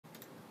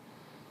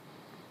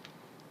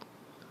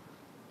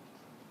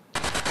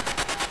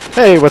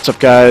Hey, what's up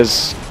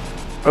guys?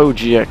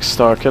 OGX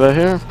Star Killer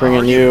here,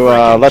 bringing you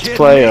Let's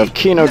Play of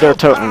Kino Der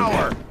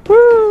Toten.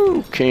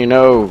 Woo!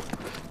 Kino!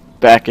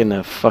 Back in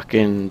the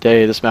fucking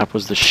day, this map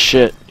was the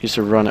shit. Used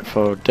to run it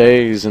for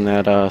days in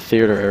that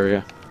theater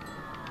area.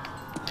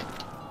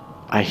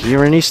 I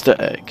hear an Easter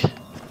egg.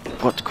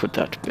 What could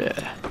that be?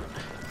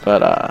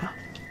 But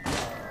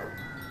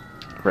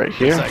right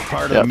here? It's like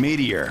part of a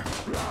meteor.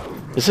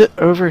 Is it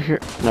over here?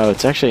 No,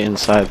 it's actually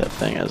inside that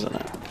thing, isn't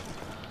it?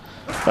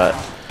 But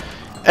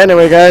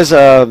anyway, guys,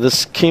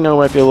 this Kino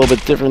might be a little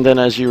bit different than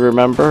as you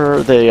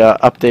remember. They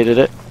updated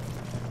it.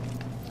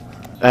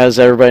 As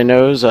everybody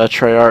knows,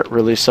 Treyarch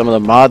released some of the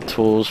mod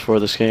tools for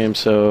this game,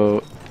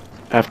 so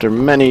after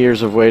many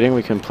years of waiting,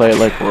 we can play it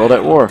like World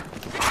at War.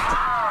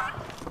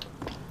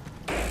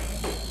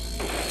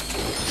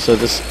 So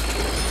this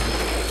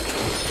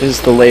is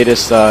the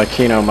latest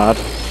Kino mod.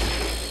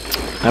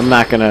 I'm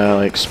not gonna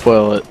like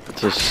spoil it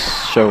to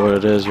show what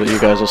it is, but you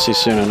guys will see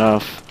soon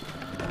enough.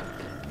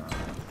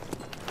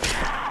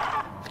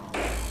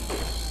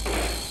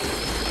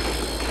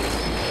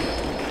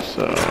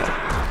 So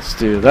let's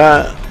do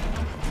that.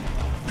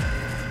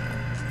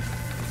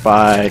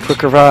 Buy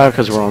quick revive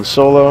because we're on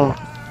solo.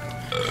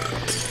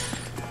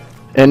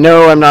 And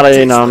no, I'm not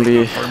a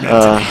zombie.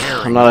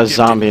 I'm not a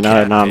zombie,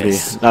 not a zombie,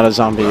 not a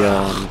zombie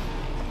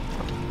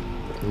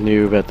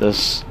noob at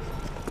this.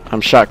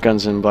 I'm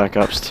shotguns in Black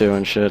Ops 2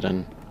 and shit,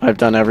 and I've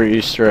done every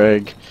Easter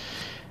egg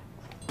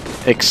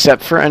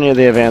except for any of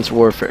the Advanced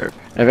Warfare.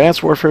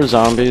 Advanced Warfare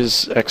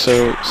zombies,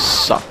 EXO,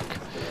 suck.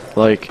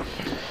 Like,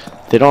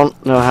 they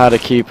don't know how to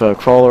keep a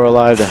crawler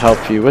alive to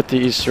help you with the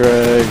Easter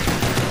egg.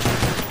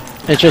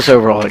 It's just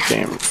overall a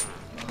game.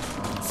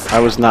 I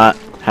was not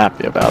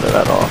happy about it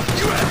at all.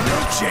 You have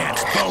no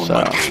chance,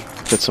 So,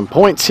 get some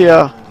points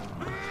here.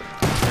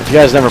 If you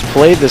guys never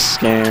played this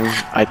game,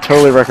 I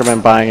totally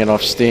recommend buying it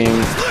off Steam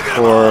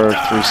or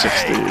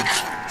 360.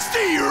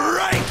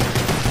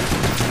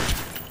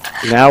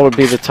 Now would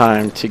be the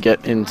time to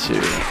get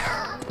into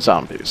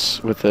zombies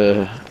with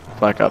the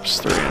Black Ops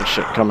 3 and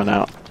shit coming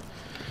out.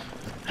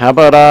 How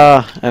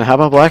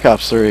about Black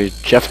Ops 3?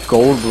 Jeff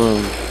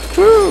Goldblum.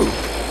 Woo!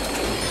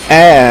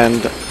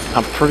 And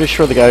I'm pretty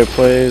sure the guy who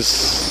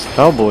plays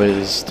Hellboy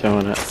is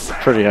doing it.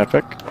 Pretty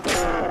epic.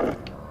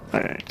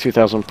 Alright,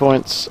 2,000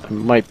 points. I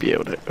might be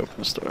able to open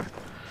the store.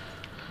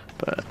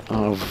 But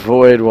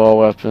avoid wall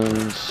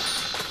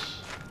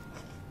weapons.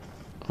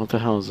 What the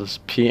hell is this?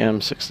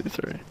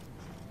 PM63.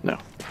 No.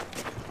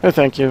 No,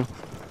 thank you.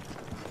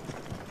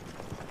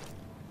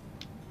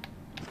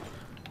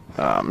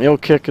 Mule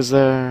kick is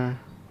there.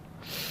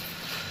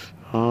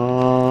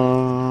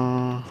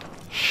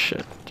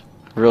 Shit.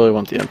 I really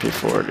want the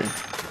MP40.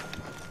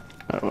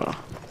 Oh well.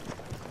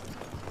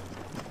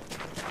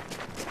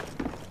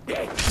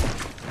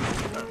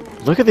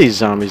 Look at these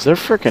zombies. They're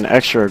freaking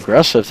extra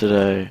aggressive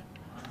today.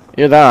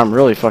 Either that, I'm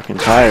really fucking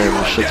tired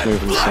and shit's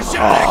moving in slow.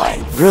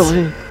 Oh,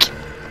 really?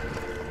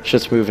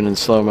 Shit's moving in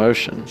slow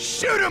motion.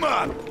 Shoot him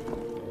up!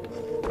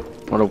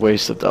 What a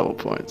waste of double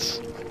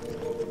points.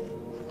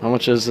 How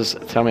much is this?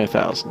 Tell me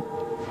 1,000.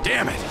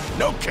 Damn it!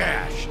 No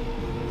cash.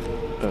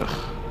 Ugh.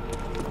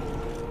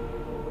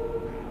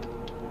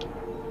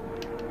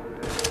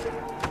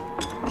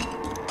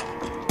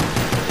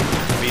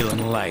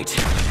 Feeling light.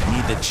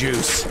 Need the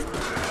juice.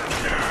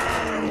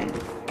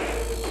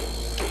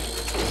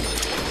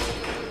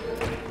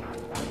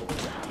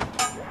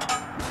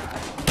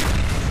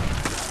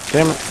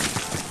 Damn it.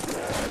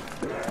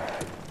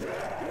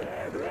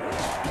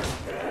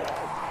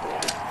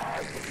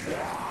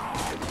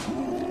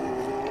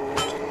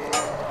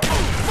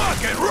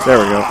 There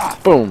we go.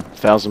 Boom.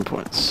 1,000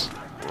 points.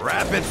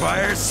 Rapid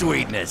fire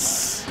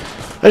sweetness.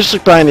 I just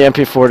took buying the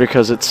MP40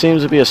 because it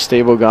seems to be a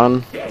stable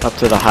gun up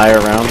to the higher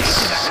rounds.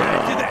 So.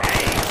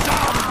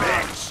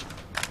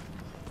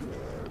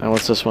 And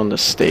what's this one? The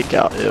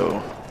stakeout.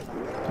 Ew.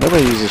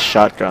 Nobody uses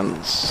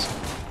shotguns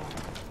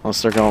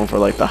unless they're going for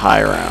like the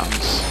high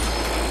rounds.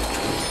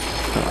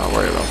 I'm not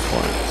worried about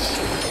points.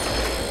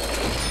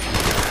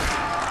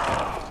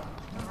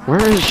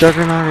 Where is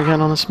Juggernaut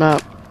again on this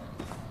map?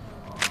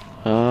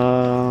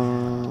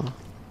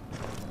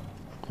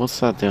 What's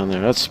that down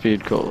there? That's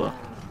Speed Cola.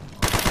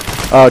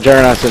 Oh,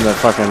 Juggernaut's in the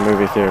fucking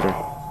movie theater.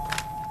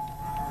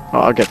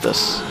 Oh, I'll get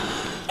this.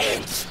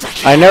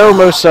 I know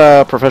most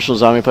professional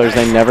zombie players,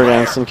 they never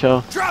get instant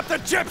kill. Drop the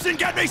chips and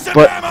get me some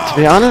But ammo. to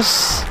be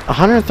honest,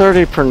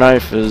 130 per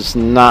knife is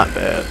not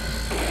bad.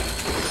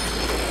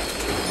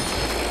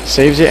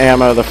 Saves you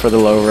ammo for the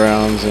low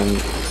rounds,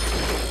 and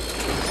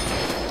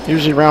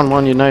usually round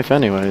one you knife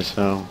anyway,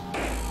 so.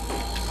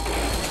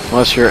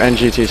 Unless you're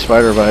NGT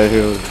Spider-Bite,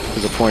 who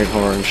is a point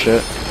whore and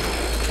shit.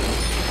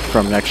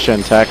 From Next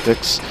Gen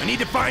Tactics.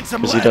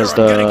 Because he does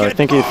the, I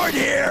think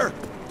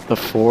the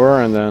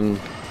 4 and then,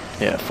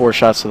 yeah, 4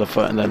 shots to the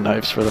foot and then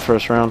knives for the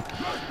first round.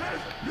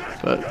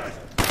 But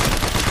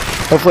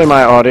hopefully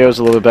my audio is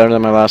a little bit better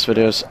than my last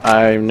videos.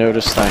 I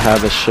noticed I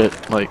had this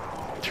shit like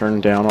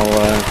turned down all the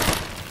way.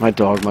 My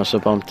dog must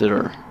have bumped it,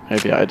 or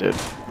maybe I did.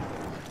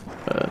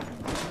 But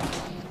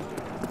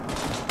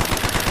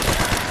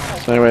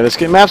So anyway, this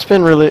map's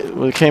been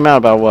it came out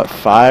about what,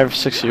 5,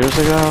 6 years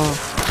ago?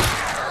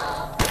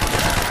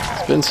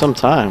 It's been some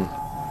time.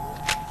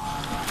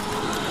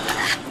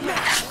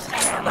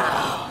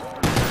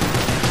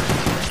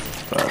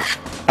 But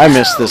I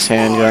miss this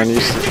handgun.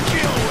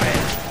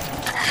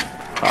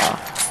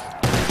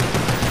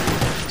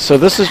 So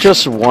this is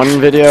just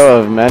one video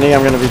of many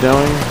I'm going to be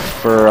doing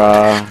for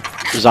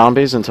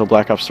zombies until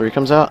Black Ops 3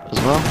 comes out as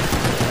well.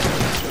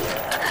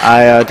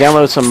 I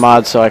downloaded some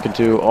mods so I could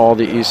do all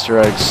the Easter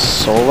eggs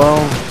solo,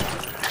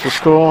 which was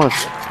cool.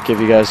 Give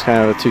you guys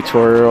kind of a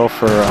tutorial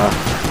for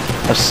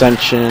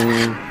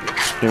Ascension,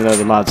 even though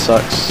the mod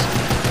sucks.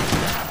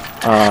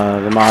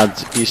 The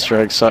mod's Easter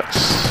egg sucks.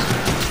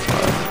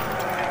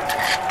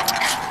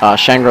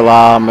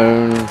 Shangri-La,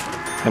 Moon,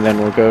 and then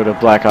we'll go to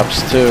Black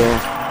Ops 2.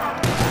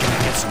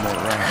 Get some more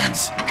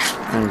rounds.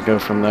 And go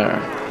from there.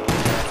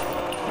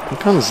 What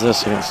comes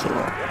this against the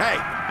wall? Hey,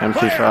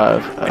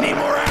 MP5. we need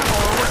more ammo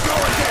or we're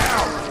going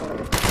down.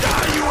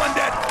 Die, you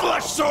undead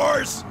flesh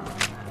sores!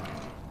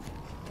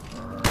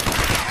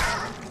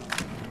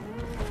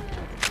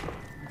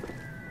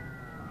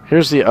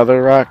 Here's the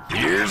other rock.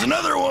 Here's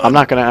another one. I'm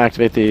not going to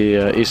activate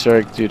the Easter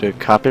egg due to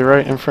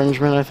copyright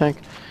infringement, I think.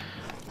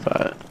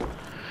 But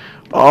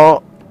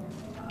oh,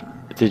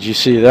 did you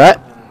see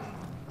that?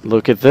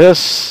 Look at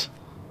this.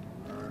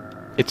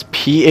 It's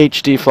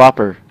PhD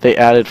flopper. They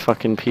added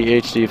fucking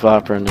PhD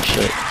flopper in this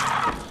shit.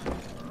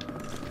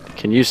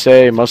 Can you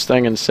say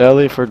Mustang and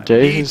Sally for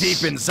days?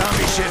 Deep in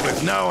zombie shit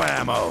with no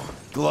ammo.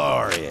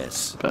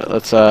 Glorious. But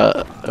let's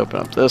open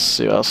up this,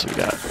 see what else we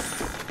got.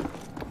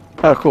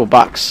 Oh, cool,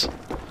 box.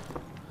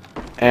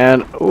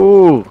 And,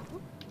 ooh,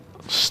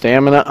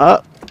 stamina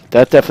up.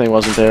 That definitely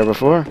wasn't there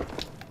before.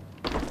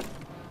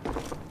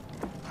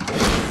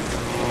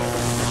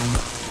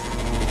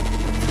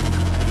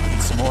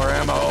 Some more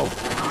ammo.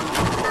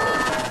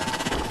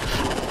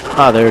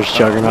 Ah, there's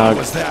Juggernaut. What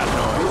was that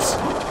noise?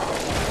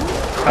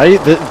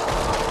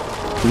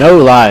 No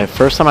lie,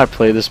 first time I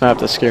played this map,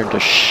 that scared the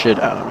shit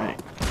out of me.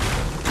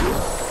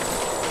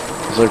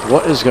 I was like,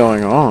 what is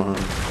going on?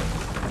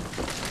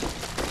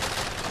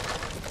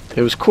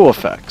 It was cool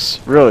effects.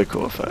 Really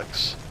cool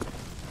effects.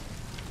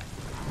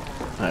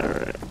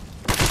 Alright.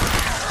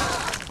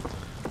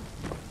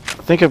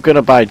 I think I'm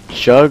gonna buy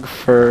Jug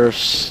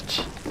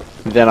first,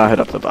 then I'll hit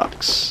up the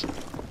box.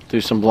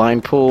 Do some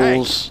blind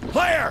pulls. Hey,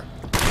 player!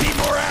 Need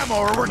more ammo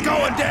or we're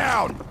going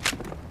down!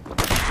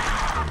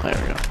 There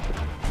we go.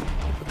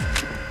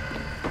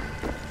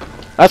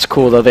 That's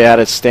cool though, they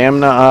added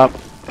stamina up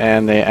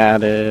and they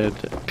added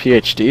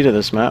PhD to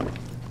this map.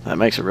 That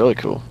makes it really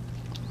cool.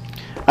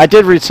 I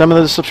did read some of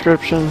the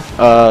description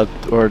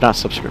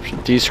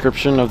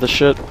of the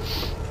shit.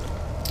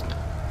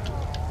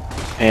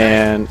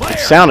 And it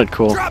sounded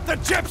cool. Drop the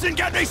chips and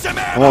get me some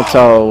ammo. I won't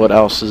tell what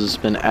else has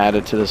been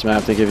added to this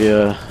map to give you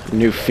a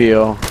new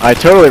feel. I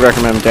totally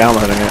recommend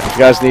downloading it. If you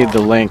guys need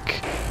the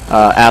link,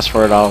 ask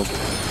for it. I'll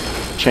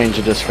change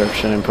the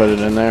description and put it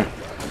in there.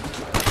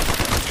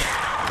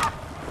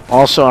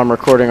 Also, I'm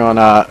recording on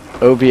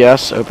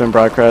OBS, Open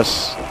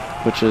Broadcast,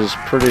 which is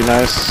pretty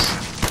nice.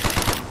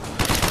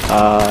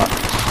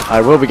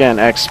 I will be getting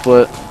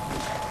XSplit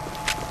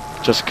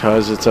just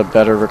because it's a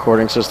better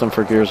recording system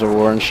for Gears of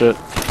War and shit.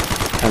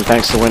 And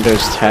thanks to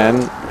Windows 10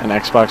 and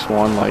Xbox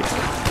One, like,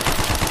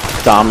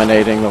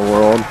 dominating the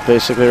world,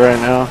 basically, right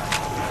now.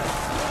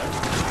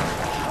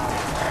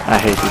 I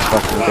hate these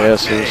fucking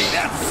gassers.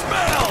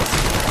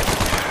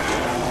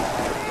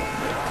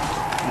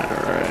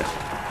 Alright.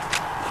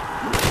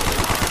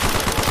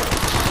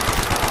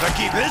 If I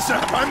keep this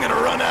up, I'm gonna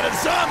run out of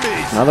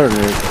zombies! Another new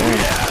thing.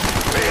 Yeah,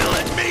 feel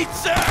it, meat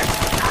sack!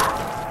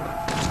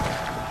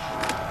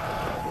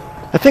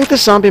 I think the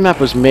zombie map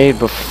was made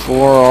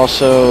before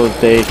also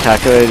they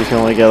calculated you can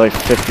only get like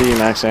 50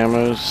 max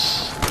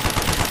ammos.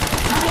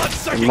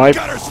 It might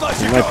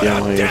be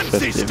only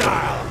 50, but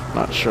I'm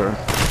not sure.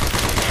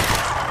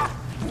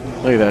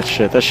 Look at that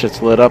shit. That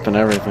shit's lit up and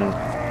everything.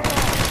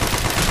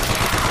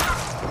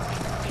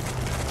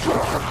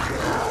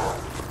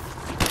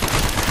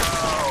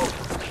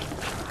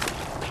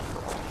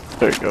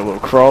 There you go,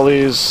 little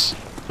crawlies.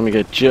 Let me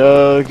get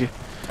Jug.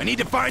 I need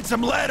to find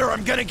some lead or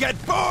I'm gonna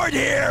get bored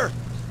here!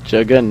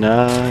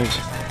 Juggernaut.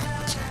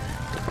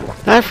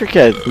 I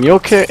forget, Mule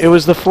Kick, it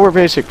was the 4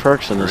 basic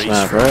perks in this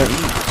map, right?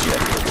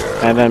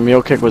 And then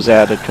Mule Kick was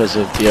added because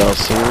of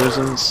DLC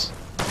reasons.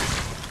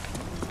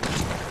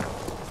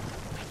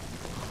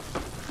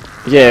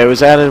 Yeah, it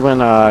was added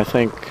when, I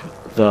think,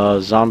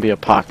 the Zombie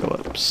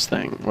Apocalypse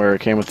thing, where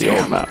it came with the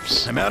old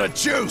maps. I'm out of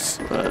juice!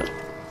 But,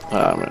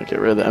 I'm gonna get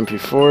rid of the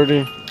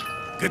MP40.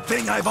 Good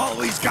thing I've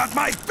always got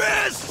my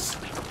fists!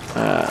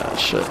 Ah,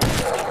 shit.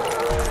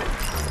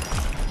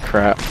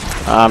 Crap.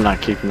 I'm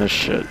not keeping this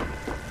shit.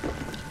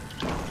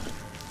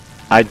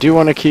 I do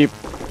want to keep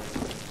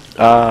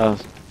my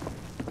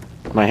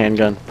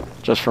handgun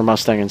just for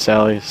Mustang and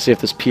Sally. See if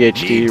this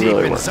PhD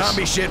really works.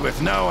 Zombie shit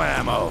with no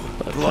ammo.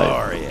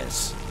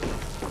 Glorious.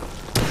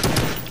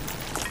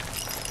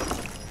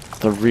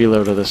 The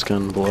reload of this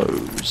gun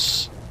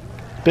blows.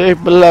 Big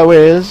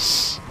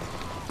blowies.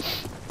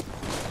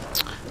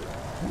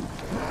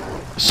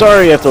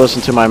 Sorry you have to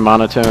listen to my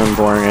monotone,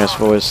 boring ass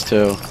voice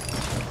too.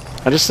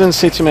 I just didn't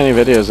see too many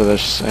videos of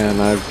this, and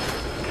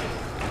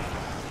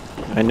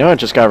I know it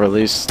just got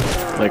released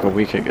like a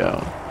week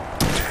ago.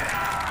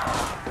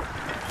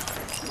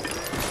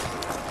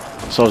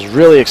 So I was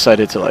really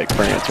excited to like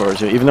bring it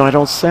towards you, even though I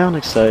don't sound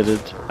excited.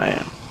 I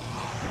am.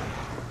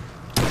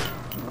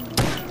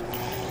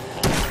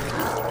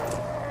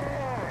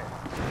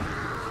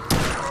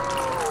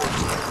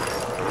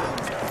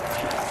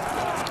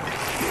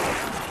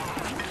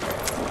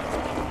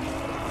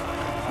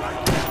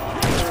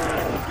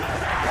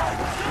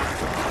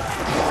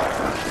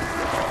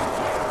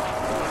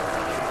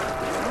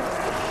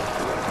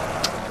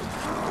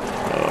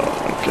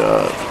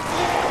 God.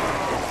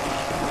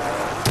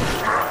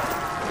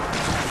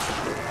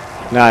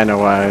 Now I know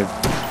why.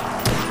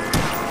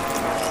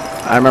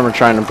 I remember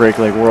trying to break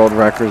like world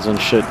records and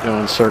shit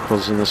doing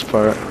circles in this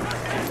part.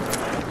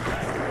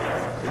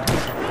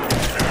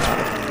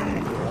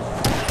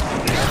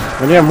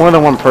 When you have more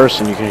than one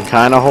person, you can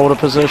kind of hold a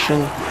position.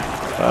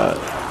 But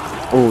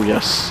oh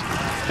yes,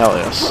 hell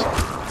yes.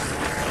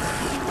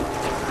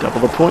 Double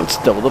the points,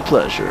 double the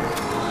pleasure.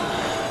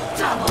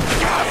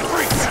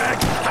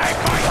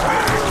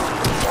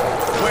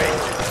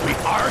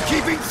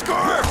 Keeping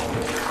score.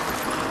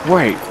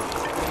 Wait,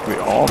 we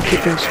all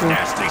keeping score?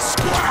 Nasty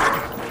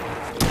squad.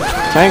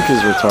 Tank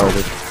is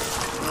retarded.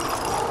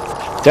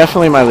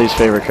 Definitely my least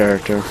favorite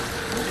character.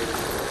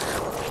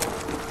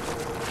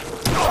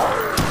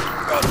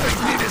 Oh,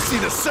 they need to see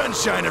the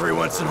sunshine every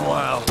once in a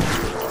while.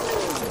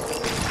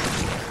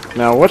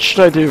 Now, what should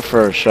I do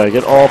first? Should I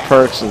get all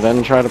perks and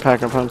then try to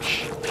pack a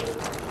punch?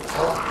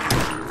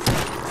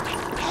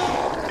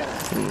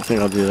 I think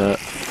I'll do that.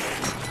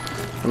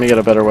 Let me get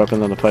a better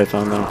weapon than the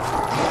Python, though.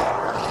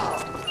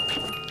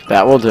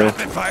 That will do.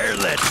 Rapid fire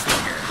lead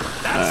slinger.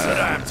 That's what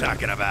I'm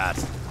talking about.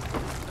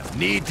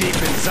 Knee deep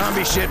in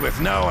zombie shit with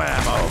no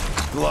ammo.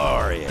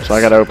 Glorious. So I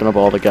gotta open up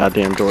all the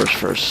goddamn doors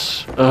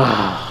first.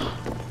 Ugh.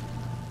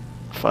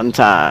 Fun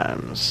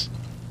times.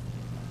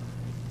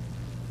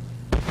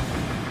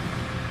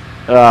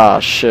 Ah,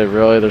 shit,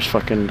 really? There's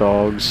fucking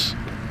dogs.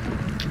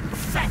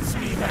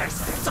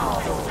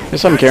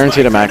 Guess I'm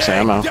guaranteed a max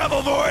ammo.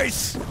 Double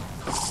voice.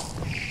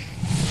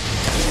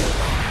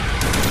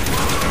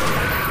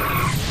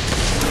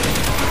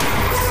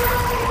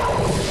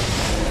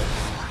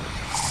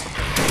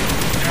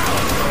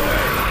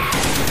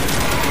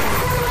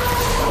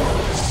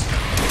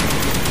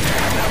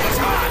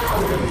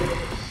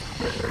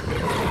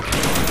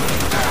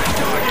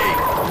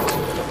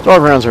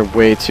 Dog rounds are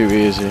way too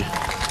easy.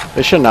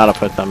 They should not have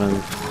put them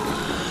in.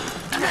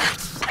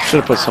 Should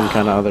have put some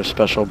kind of other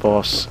special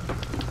boss.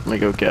 Let me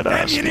go get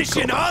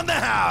ammunition on the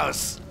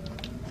house.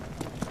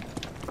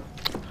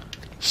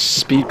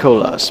 Speed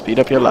Cola, speed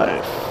up your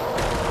life.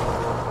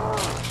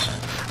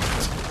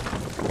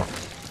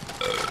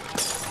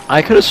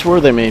 I could have swore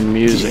they made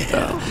music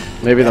though.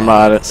 Maybe the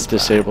mod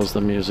disables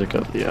the music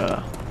of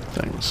the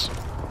things.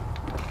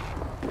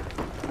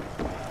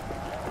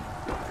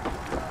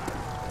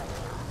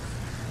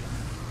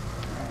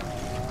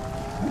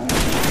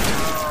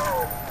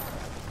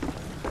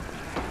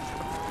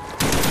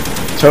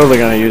 Totally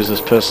gonna use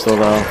this pistol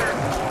though.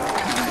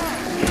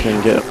 I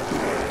can get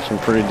some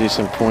pretty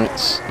decent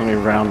points. Let me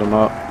round them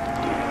up.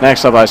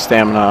 Next I'll buy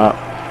stamina up.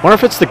 Wonder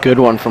if it's the good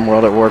one from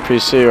World at War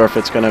PC or if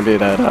it's gonna be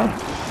that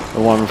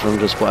the one from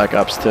just Black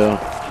Ops 2.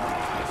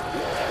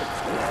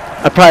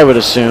 I probably would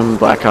assume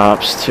Black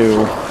Ops 2.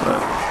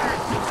 But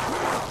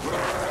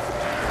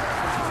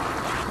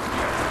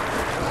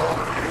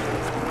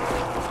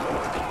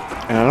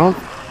and I don't.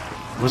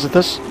 Was it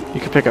this? You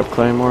could pick up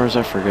claymores.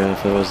 I forget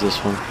if it was this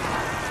one.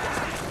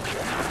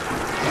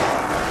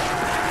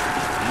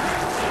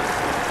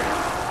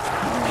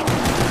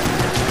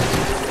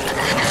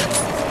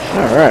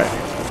 Alright.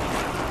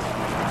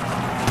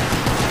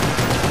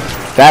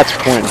 That's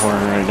point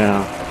horn right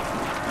now.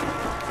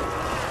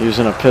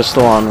 Using a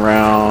pistol on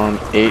round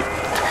 8.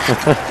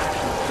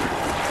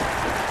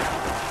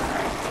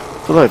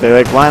 But look, they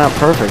like line up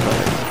perfectly.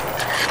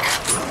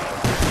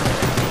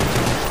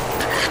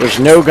 There's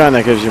no gun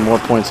that gives you more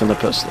points than the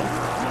pistol.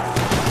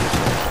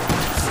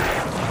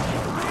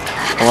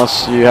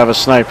 Unless you have a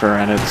sniper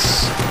and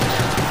it's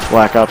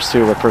Black Ops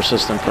 2 with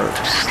persistent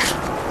perks.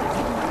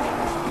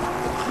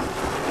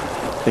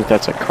 I think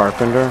that's a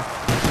carpenter.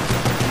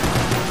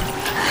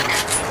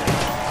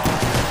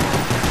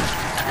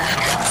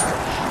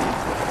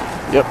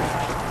 Yep.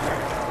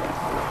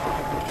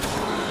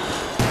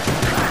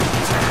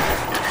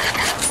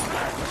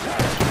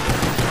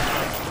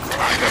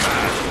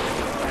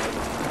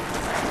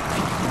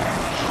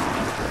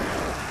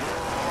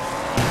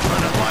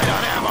 Running light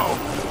on ammo.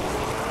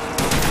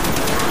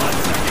 1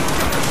 second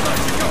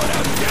cover going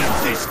out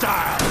Dempsey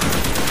style.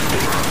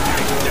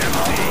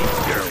 Dempsey,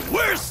 your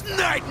worst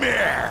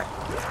nightmare.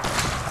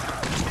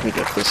 Let me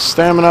get this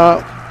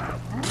stamina.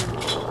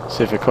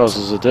 See if it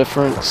causes a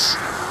difference.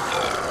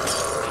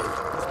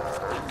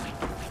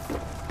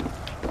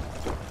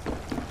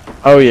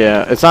 Oh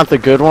yeah, it's not the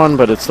good one,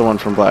 but it's the one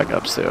from Black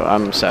Ops 2.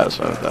 I'm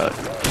satisfied with that.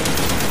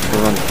 to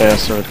run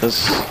faster with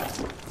this.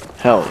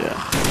 Hell yeah.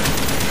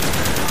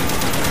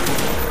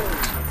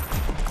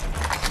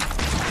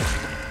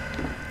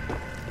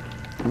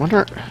 I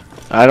wonder...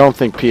 I don't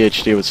think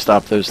PhD would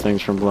stop those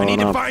things from I blowing need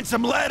to up. find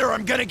some lead or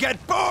I'm gonna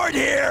get bored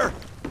here!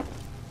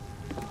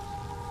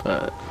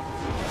 But...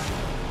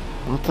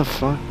 what the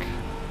fuck?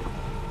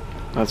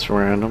 That's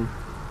random.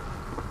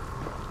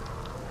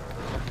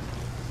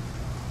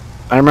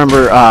 I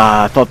remember,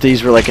 I thought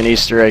these were like an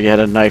Easter egg. You had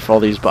to knife all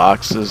these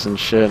boxes and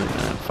shit and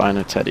find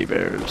the teddy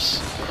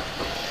bears.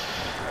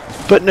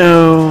 But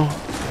no,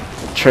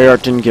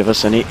 Treyarch didn't give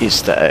us any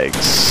Easter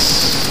eggs.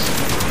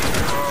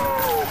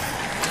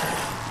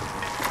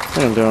 I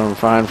think I'm doing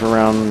fine for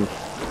round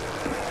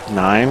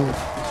 9.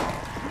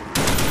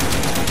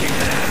 Kicking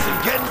ass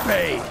and getting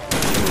paid.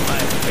 My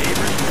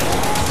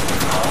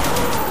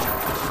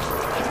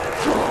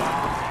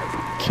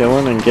favorite.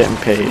 Killing and getting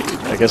paid.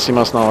 I guess he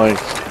must not like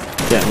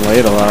getting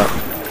laid a lot.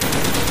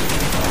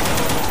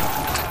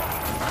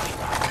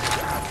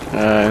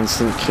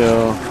 Instant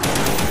kill.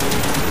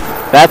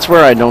 That's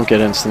where I don't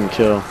get instant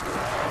kill.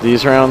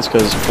 These rounds,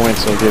 because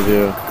points will give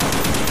you...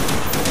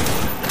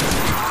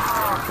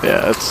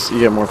 yeah, it's you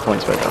get more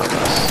points by doing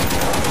this.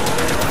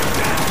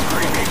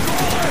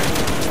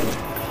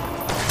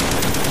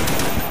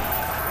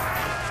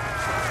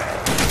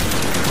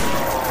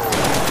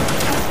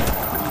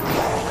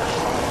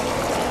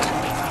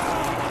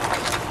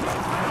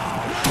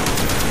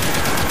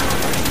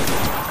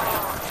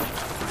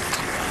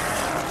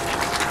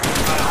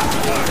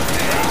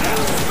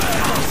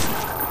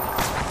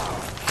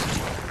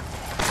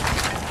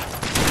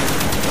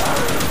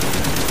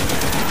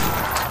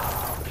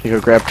 You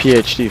go grab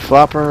PhD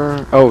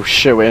flopper. Oh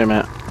shit, wait a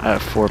minute. I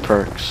have 4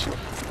 perks.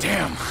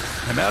 Damn,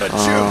 I'm out of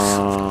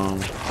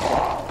juice.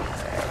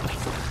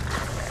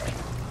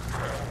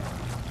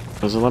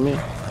 Does it let me?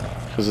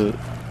 Cause it...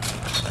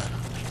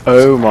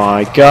 oh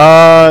my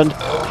god!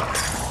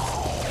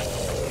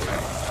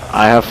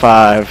 I have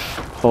 5.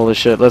 Holy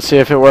shit, let's see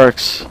if it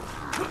works.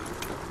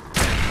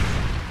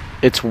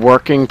 It's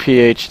working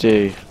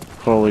PhD.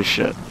 Holy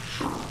shit.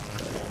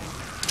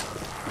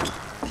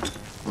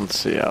 Let's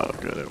see how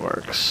good it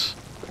works.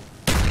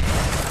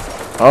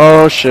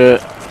 Oh shit.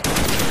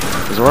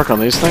 Does it work on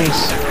these things?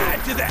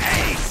 Add to the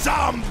A,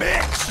 some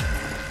bitch.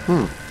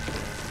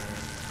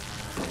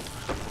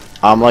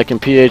 I'm liking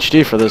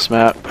PhD for this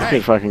map. I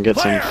could fucking get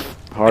Claire, some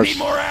harsh need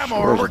more ammo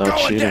or scores we're without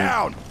going cheating.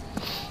 down.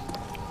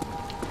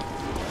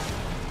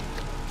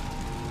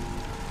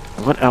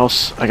 What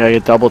else? I gotta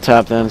get double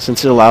tap then,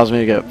 since it allows me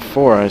to get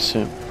 4, I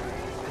assume.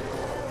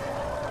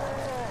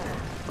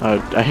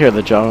 I hear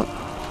the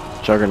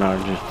Juggernaut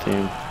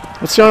theme.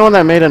 It's the only one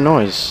that made a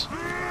noise.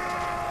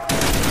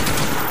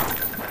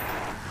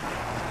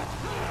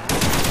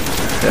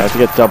 Yeah, I have to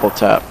get double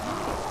tap.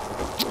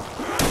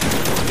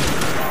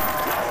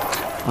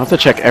 I'll have to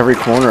check every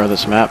corner of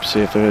this map, see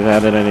if they've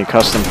added any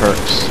custom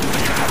perks.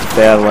 If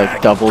they had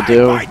like double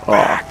do,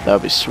 oh,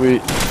 that'd be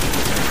sweet.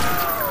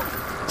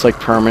 It's like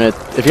permanent.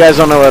 If you guys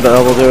don't know what a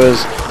double do is,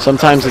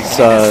 sometimes it's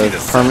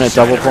permanent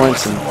double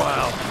points, and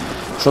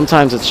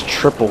sometimes it's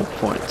triple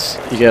points.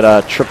 You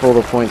get triple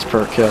the points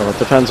per kill. It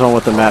depends on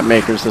what the map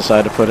makers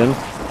decide to put in.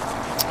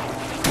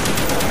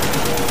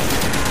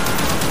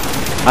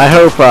 I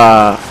hope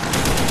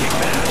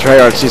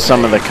Treyarch sees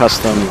some of the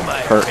custom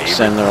perks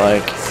and they're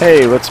like,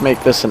 hey, let's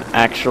make this an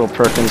actual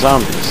perk in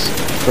zombies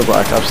for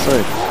Black Ops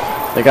 3.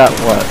 They got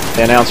what?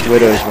 They announced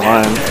Widow's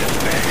Wine.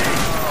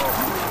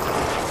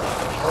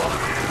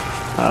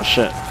 Oh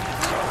shit.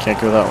 Can't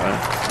go that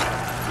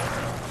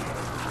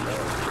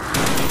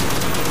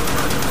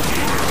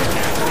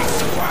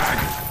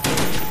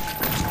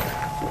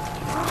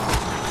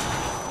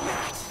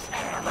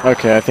way.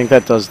 Okay, I think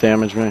that does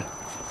damage me.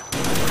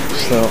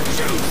 So.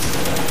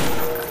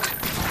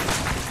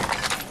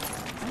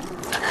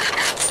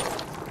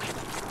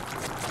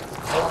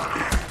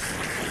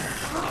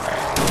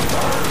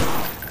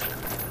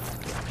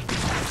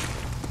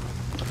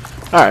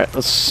 Alright,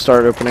 let's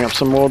start opening up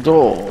some more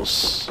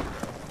doors.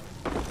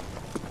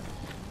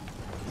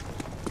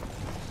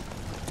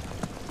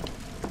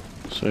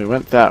 So we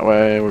went that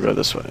way, we'll go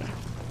this way.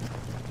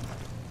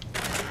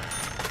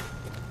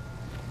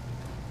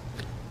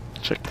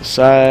 Check the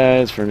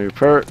sides for new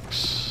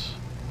perks.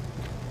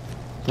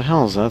 What the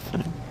hell is that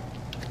thing?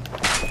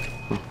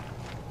 Huh.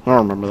 I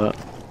don't remember that.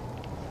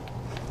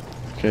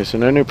 Okay, so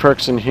no new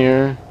perks in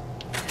here.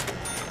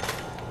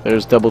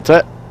 There's double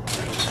tap.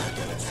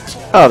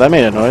 Oh, that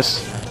made a noise.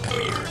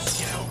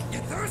 You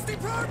thirsty,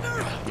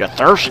 partner? You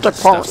thirsty, This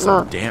stuff's so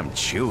partner? damn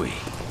chewy.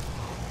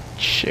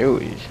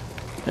 Chewy.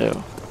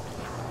 Ew.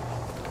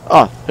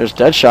 Oh, there's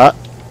Deadshot.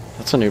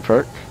 That's a new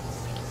perk.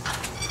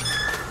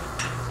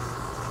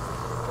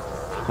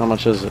 How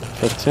much is it?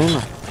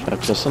 15?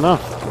 That's just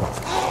enough.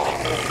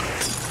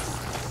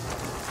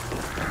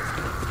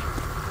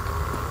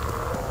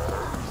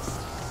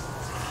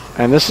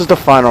 And this is the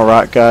final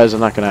rock, guys. I'm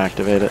not going to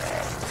activate it.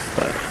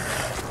 But,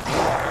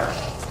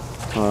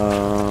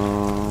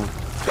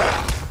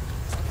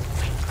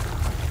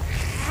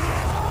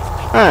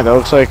 alright, that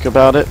looks like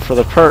about it for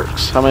the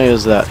perks. How many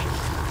is that?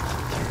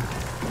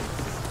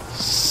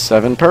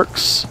 7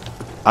 perks.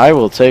 I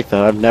will take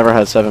that. I've never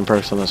had 7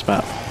 perks on this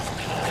map.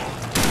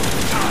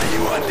 Ah, you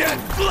undead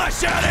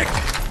flesh addict!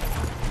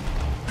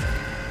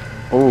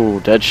 Oh,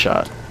 dead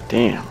shot.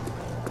 Damn.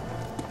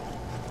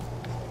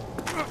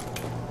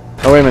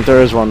 Oh, wait a minute.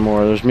 There is one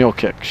more. There's mule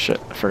kick. Shit.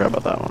 I forgot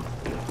about that one.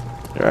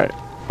 You're right.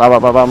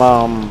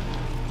 Ba-ba-ba-ba-bum.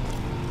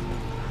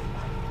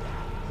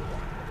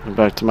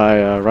 Back to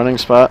my running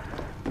spot.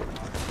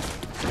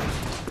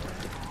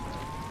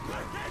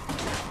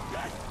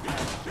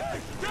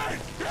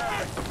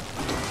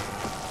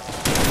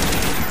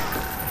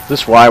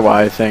 This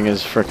YY thing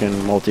is frickin'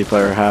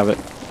 multiplayer habit.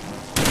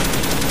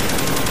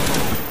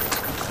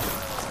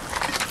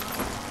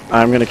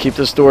 I'm gonna keep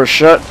this door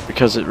shut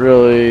because it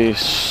really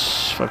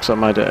fucks up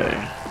my day.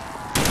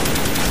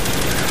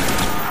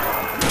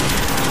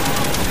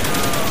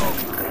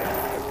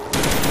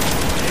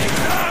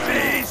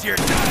 Zombies, you're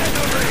dying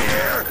over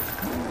here!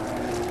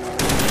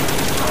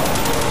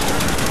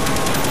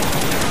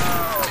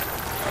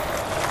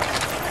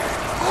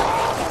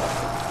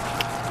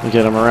 You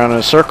get him around in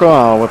a circle,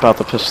 I'll whip out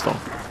the pistol.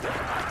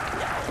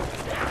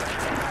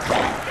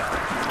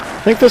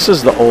 I think this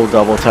is the old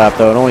double tap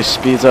though, it only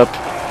speeds up.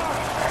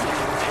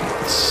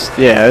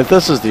 Yeah,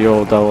 this is the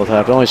old double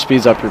tap, it only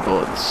speeds up your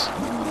bullets.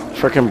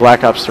 Frickin'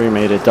 Black Ops 3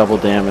 made it double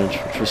damage,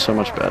 which was so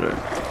much better.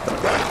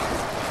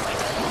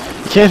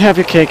 You can't have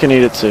your cake and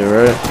eat it too,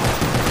 right?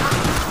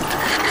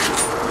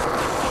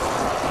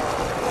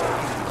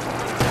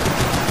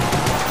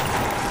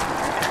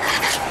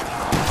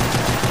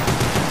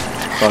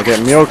 If I'll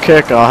get mule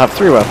kick, I'll have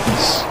 3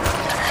 weapons.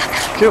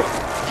 Cool.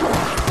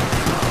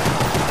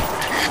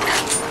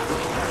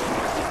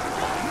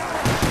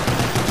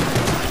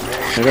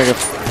 Maybe I get...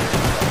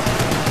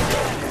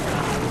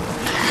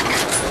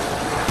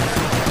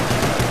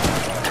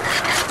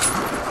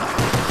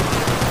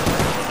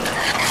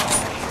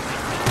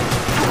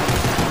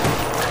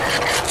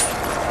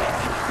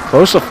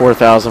 Close to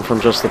 4,000 from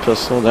just the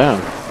pistol. Damn.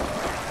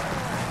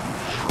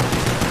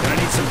 Gonna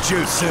need some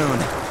juice soon.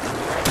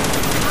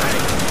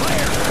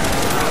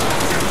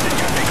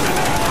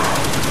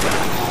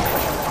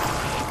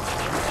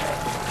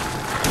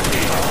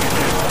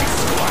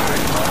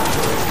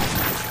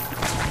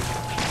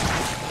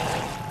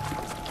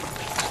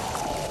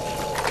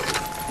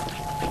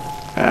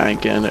 I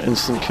ain't getting an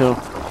instant kill.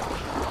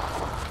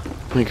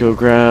 Let me go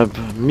grab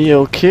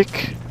meal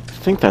kick.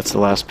 I think that's the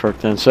last perk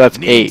then. So that's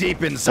 8.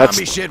 Deep in That's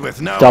zombie shit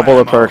with no double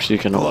the ammo. perks you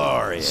can hold.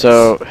 Glorious.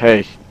 So,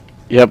 hey,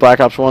 you have Black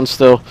Ops 1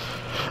 still?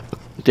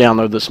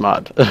 Download this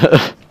mod.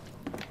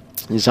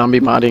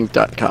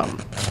 Zombiemodding.com.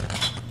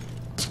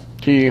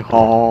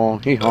 Hee-haw,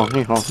 hee-haw,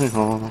 hee-haw,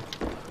 hee-haw.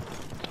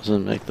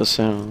 Doesn't make the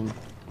sound.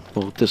 A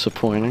little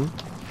disappointing.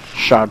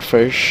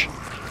 Shotfish.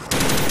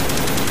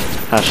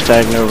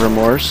 Hashtag no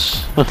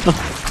remorse.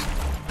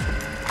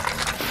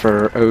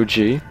 For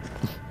OG.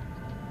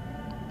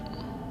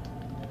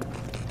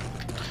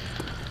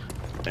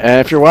 And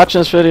if you're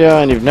watching this video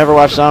and you've never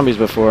watched zombies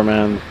before,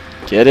 man,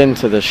 get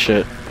into this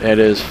shit. It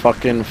is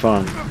fucking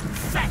fun.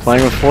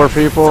 Playing with 4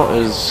 people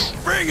is...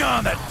 Bring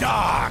on the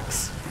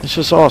dogs! It's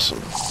just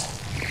awesome.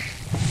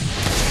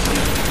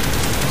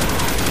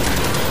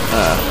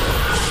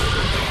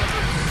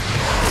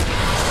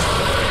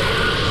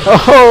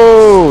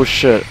 Oh,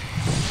 shit.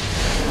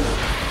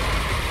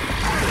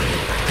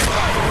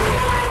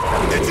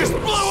 It just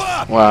blew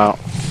up! Wow.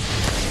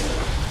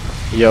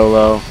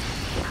 YOLO.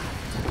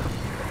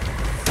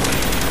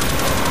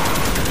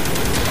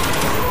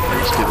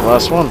 Let's get the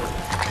last one.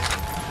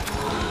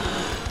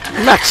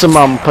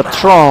 Maximum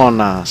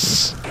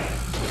Patronas.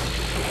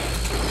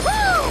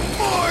 Woo!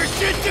 More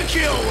shit to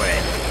kill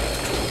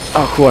with!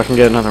 Oh, cool, I can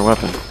get another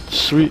weapon.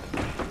 Sweet.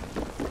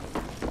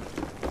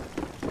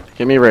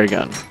 Give me ray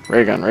gun.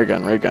 Ray gun, ray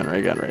gun, ray gun,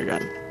 ray gun, ray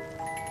gun.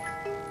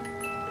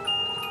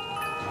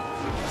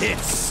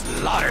 It's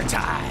slaughter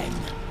time!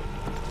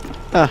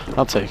 Ah,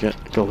 I'll take it.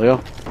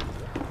 Galil.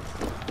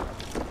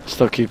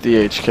 Still keep the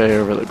HK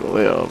over the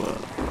Galil, but...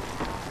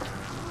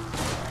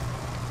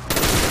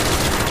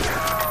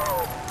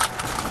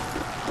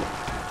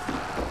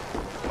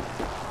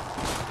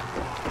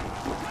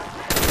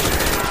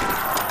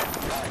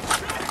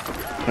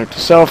 Like to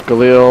self,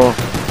 Galil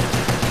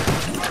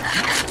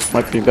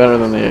might be better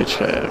than the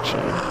HK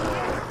actually.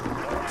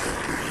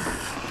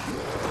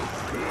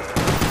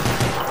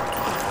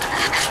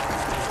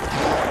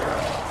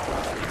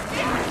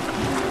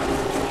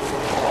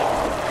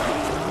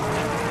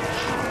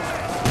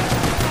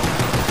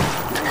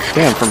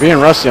 Damn, for being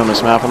rusty on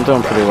this map, I'm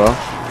doing pretty well.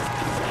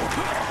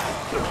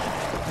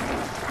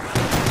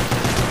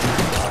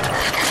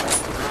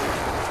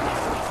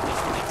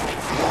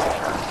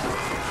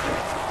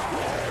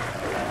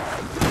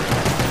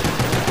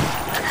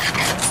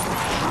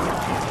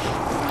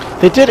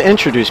 They did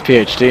introduce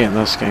PhD in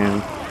this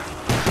game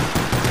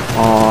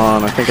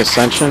on, I think,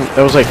 Ascension.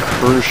 It was like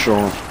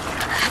crucial.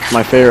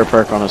 My favorite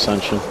perk on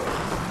Ascension.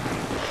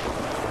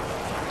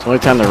 It's the only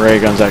time the ray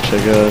gun's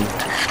actually good.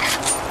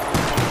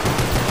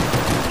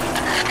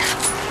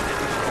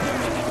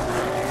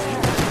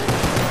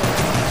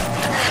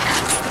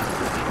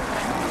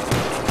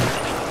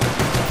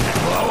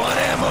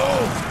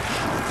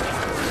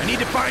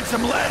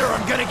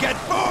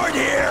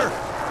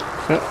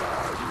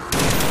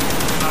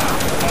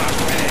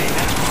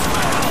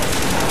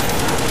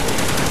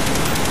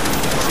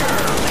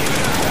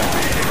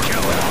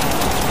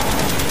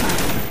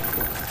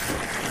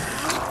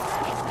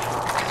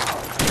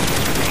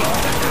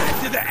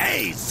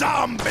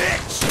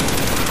 bitch!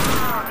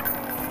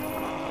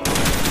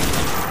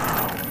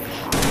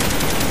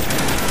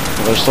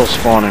 They're still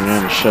spawning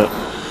in, shit.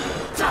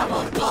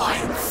 Double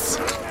points!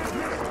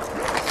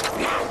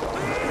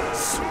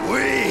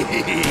 Sweet!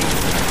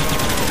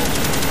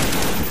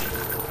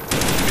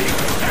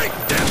 Big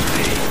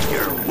Dempsey,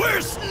 your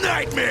worst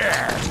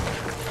nightmare!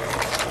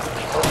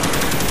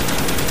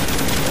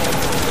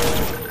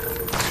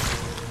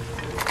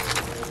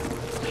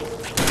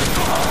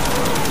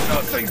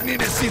 Those things need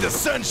to see the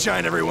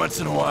sunshine every once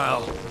in a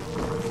while.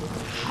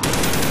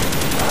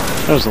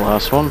 There's the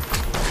last one.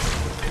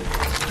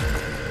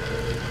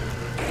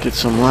 Get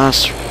some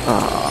last...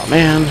 Aw,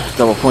 man.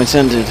 Double points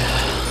ended.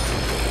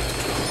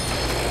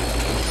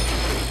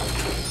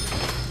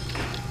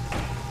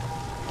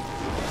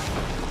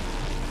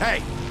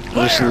 Hey, I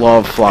just Blair,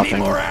 love I need flopping.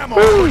 more ammo.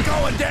 We're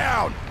going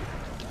down.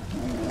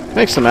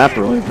 Makes the map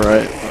really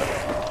bright.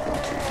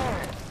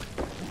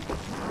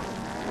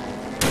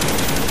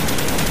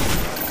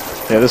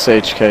 Yeah, this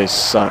HK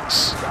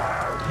sucks.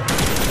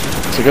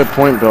 It's a good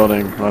point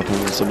building weapon,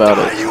 that's about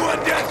it. You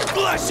undead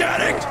flesh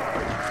addict!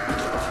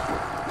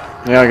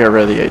 Yeah, I'll get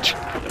rid of the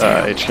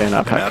HK,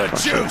 not I'm out pack of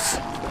juice.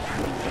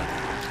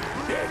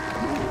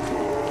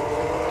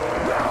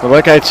 But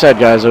like I said,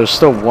 guys, there's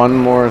still one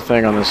more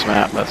thing on this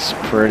map that's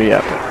pretty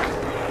epic.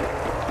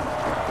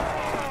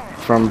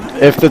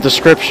 If the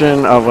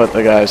description of what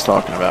the guy's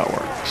talking about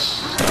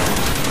works.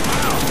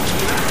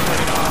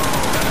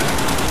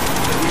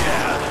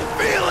 Yeah,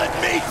 feel it,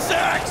 meat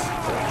sacks!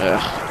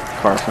 Yeah,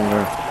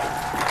 Carpenter.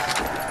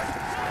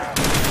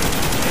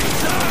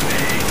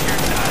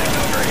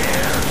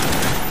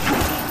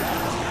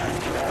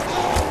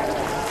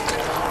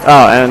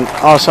 Oh, and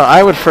also,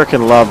 I would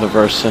frickin' love the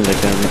Verse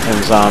Syndicate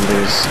in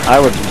Zombies. I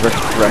would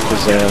wreck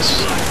his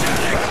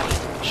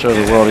ass. Show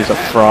the world he's a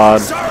fraud.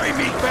 Sorry,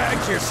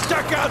 meatbags, you're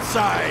stuck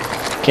outside.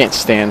 Can't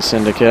stand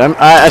Syndicate.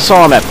 I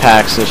saw him at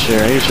PAX this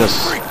year. He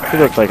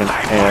looked like an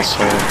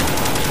asshole.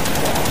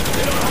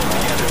 They don't hold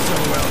together so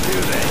well, do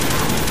they?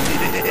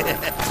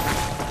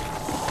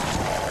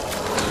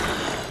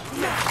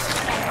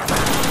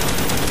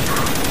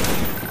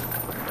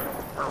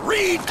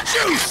 Reed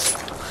juice!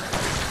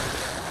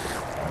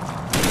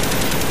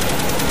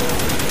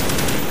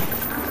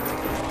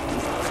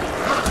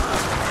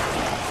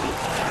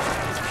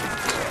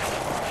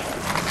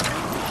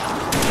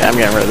 Yeah, I'm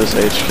getting rid of this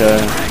HK.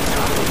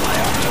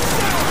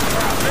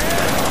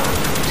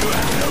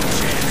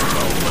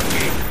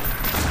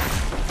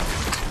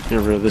 Get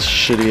rid of this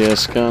shitty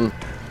ass gun.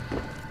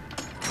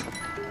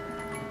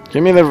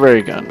 Give me the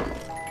ray gun.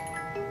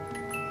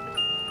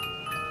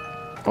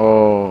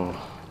 Oh.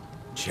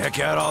 Check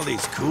out all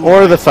these cool.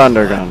 Or the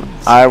thunder gun.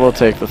 I will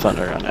take the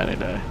thunder gun any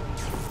day.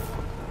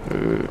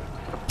 Ooh.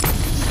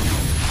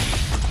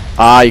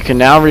 Ah, you can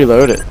now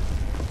reload it.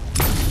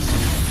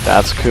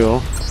 That's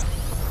cool.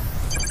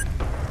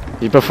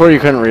 Before you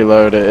couldn't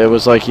reload it, it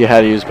was like you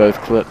had to use both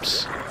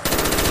clips.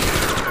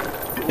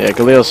 Yeah,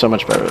 Galil's so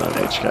much better than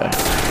HK.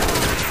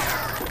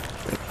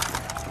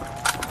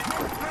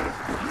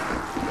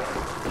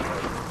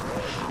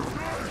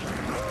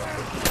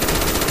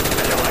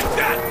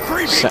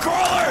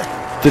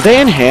 Did they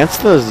enhance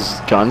the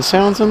gun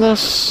sounds in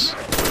this?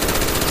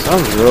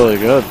 Sounds really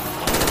good.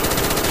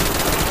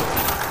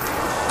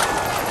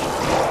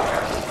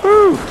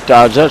 Woo!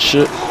 Dodge that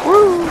shit.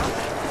 Woo!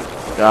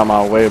 Get out of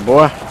my way,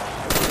 boy.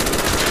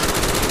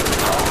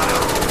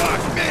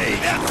 Fuck me,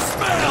 that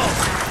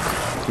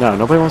smells! No,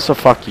 nobody wants to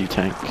fuck you,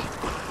 Tank.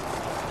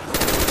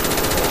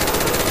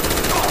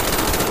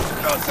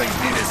 Those things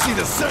need to see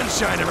the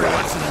sunshine every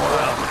once in a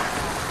while.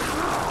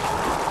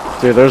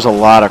 Dude, there's a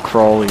lot of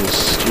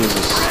crawlies.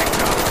 Jesus.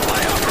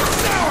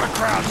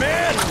 Sauerkraut,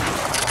 man!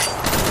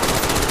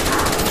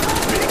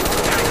 Big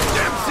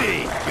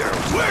Dempsey, your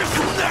worst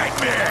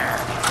nightmare!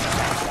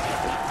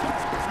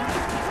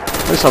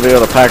 At least I'll be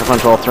able to pack a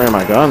punch all three of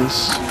my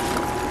guns.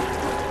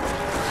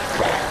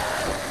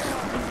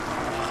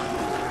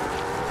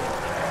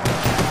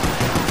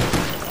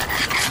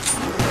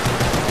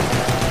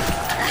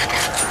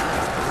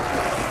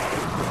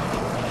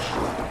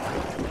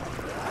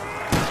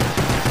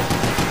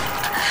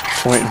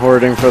 Point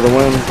hoarding for the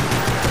win.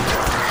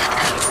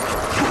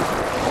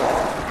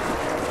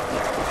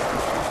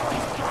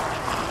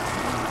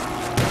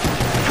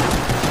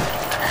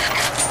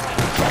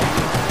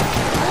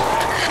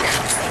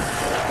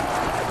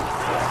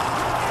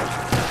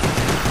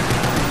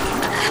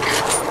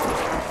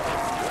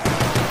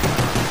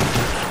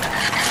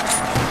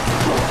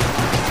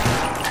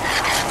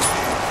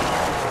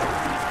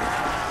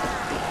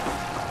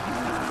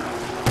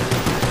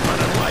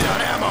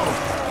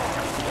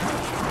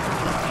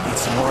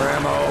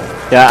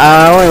 Yeah,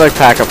 I only like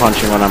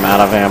pack-a-punching when I'm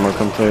out of ammo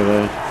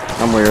completely.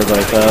 I'm weird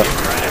like that.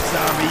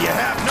 Zombie, you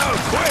have no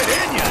quit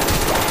in you.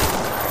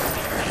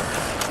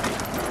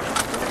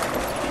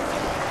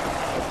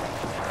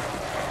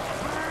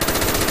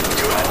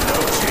 You had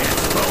no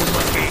chance, bone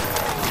monkey.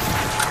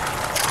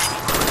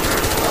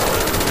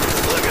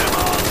 Look at them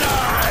all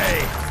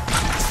die.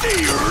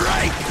 See you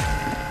right.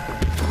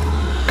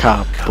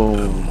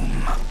 Kaboom.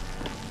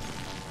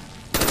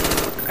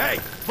 Hey,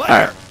 player!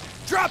 Alright.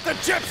 Drop the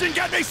chips and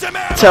get me some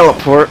ammo!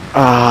 Teleport.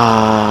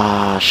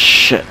 Ah,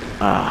 shit.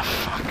 Ah,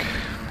 fuck.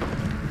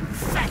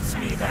 Fetch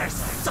me their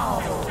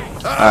soul.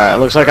 Alright,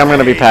 looks like I'm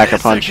gonna be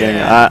pack-a-punching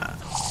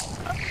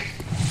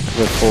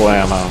with full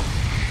ammo.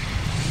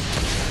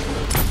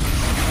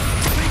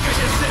 Think I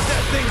just sent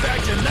that thing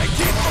back to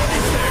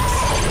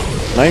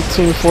 1946!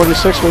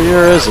 1946? What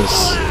year is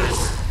this?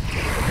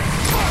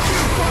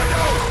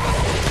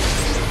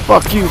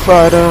 Fuck you,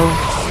 Fido.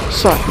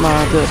 Suck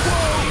my dick.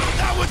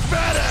 That was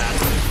badass!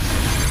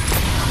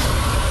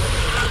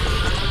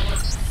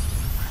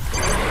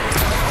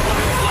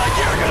 Like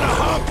you're gonna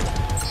hump!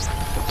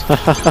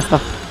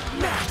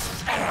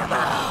 Max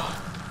ammo.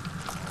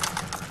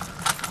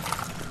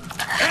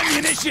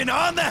 Ammunition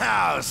on the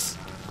house!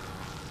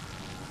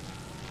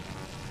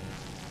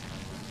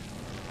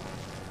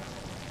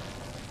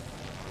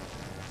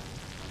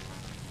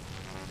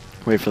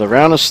 Wait for the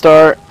round to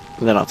start,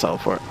 and then I'll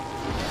teleport.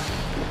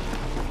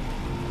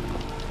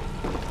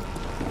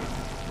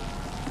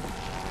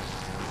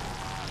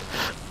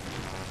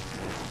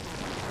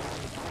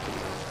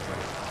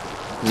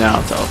 Now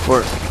I'll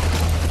teleport.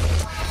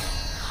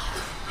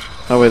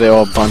 That way they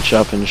all bunch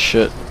up and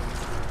shit.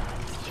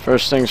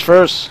 First things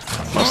first,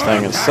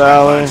 Mustang and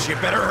Sally. You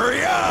better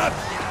hurry up!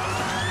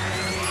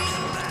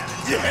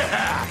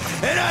 Yeah!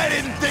 And I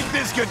didn't think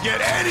this could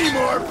get any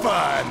more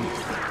fun!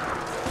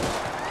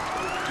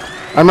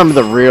 I remember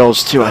the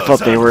reels too. I thought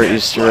they were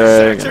Easter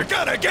egg. You're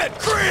gonna get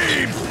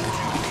creamed!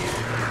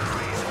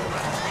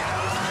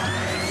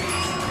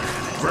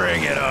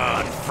 Bring it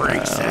on,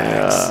 freak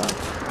sacks!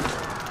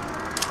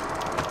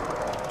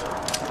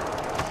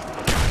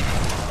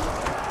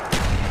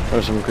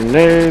 There's some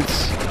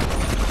grenades.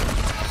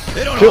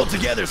 They don't hold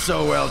together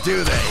so well,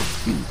 do they?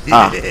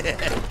 Ah.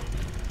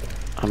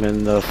 I'm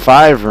in the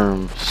 5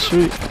 room.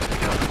 Sweet.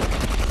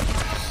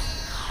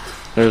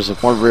 There's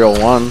one real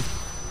one.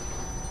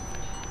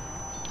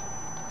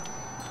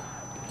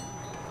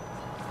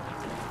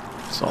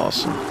 It's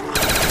awesome.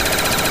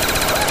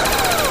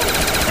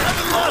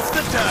 Haven't lost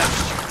the touch.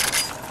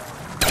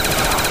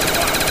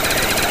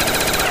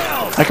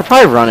 I could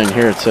probably run in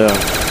here too.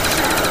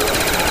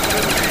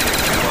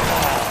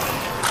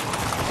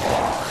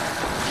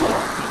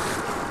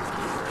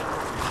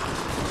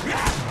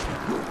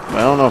 I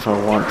don't know if I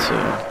want to.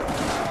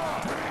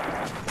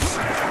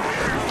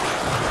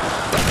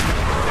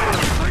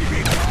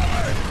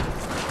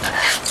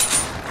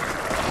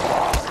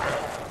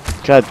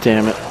 God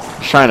damn it.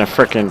 I'm trying to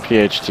frickin'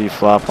 PhD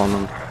flop on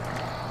them.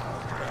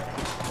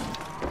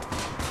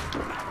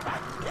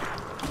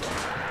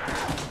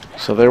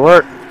 So they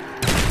work.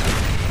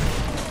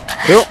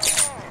 Cool.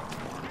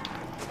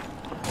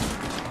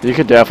 You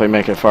could definitely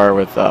make it far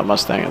with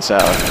Mustang and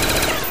Sally.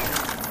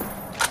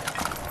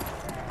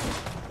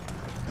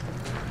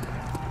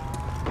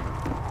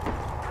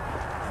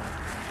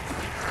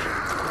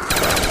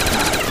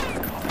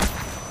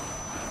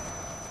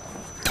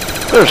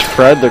 There's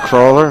Fred the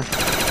crawler.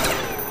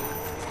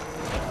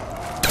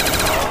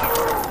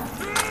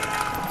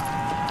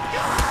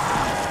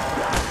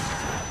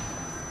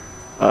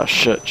 Oh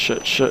shit,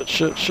 shit, shit,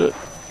 shit, shit.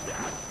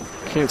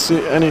 Can't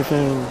see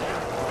anything.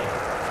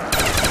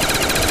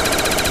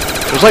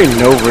 There's like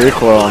no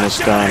recoil on this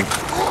gun.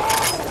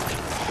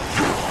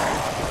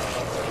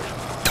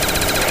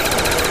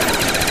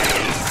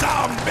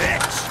 Some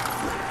bitch.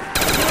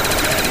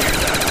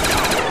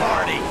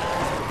 Party.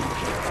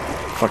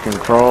 Fucking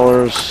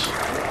crawlers.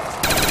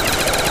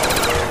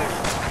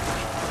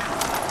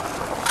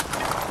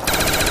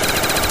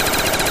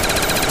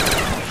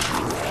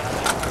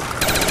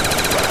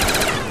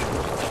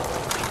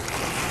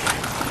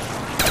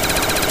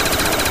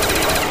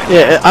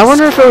 Yeah, I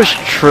wonder if it was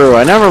true.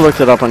 I never looked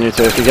it up on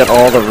YouTube. If you get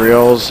all the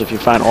reels, if you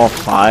find all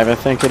 5, I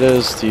think it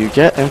is, do you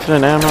get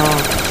infinite ammo?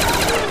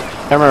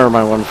 I remember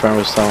my one friend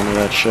was telling me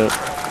that shit.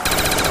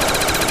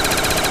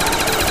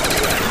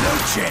 No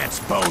chance,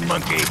 bone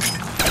monkey.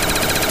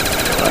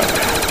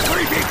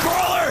 Creepy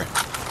crawler.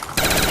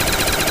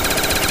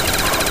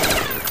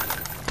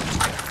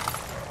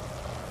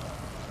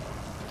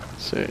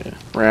 Let's see.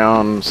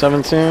 Round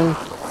 17.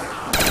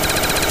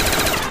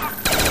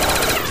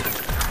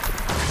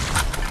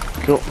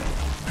 Cool.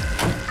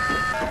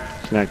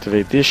 Can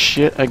activate this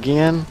shit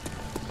again.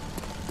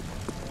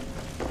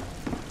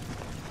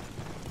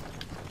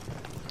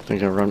 I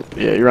think I run.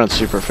 Yeah, you run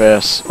super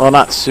fast. Well,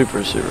 not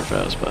super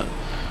fast, but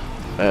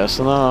fast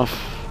enough.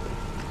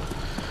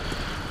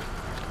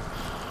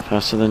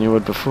 Faster than you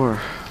would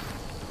before.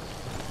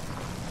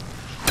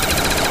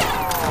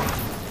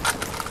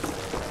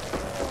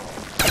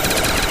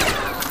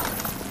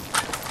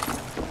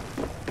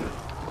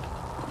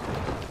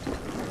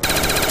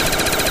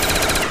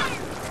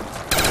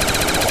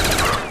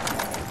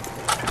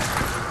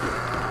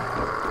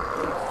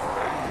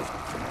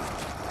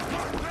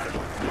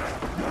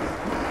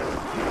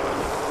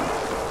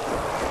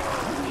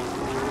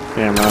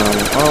 Ammo.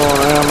 Oh,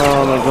 ammo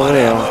on the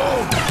Galileo.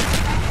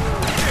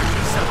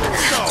 Something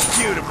so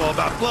beautiful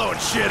about blowing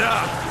shit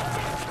up.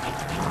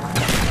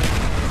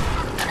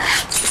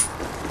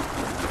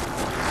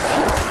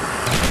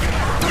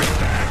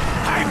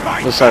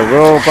 This I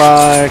will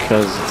buy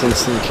because it's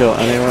instant kill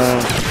anyway.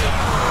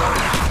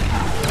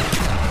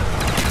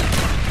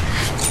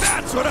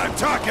 That's what I'm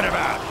talking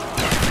about.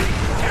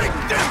 Hank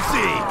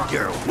Dempsey,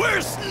 your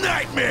worst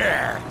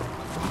nightmare.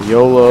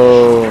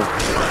 YOLO.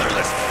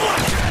 Motherless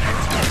flush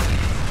addict.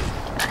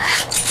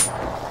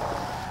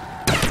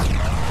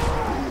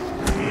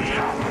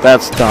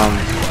 That's dumb.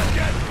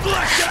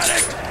 Flush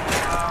addict.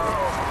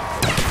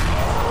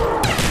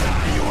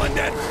 You want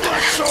that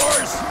flush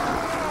source?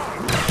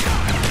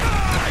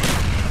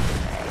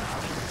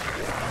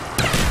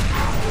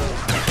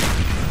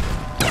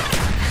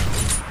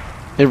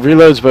 It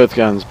reloads both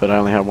guns, but I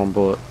only have one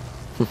bullet.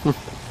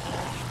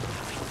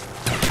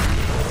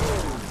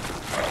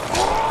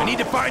 I need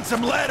to find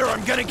some lead or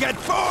I'm gonna get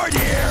bored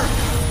here.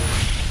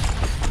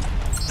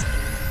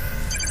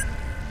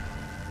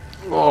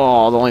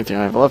 Oh, the only thing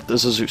I have left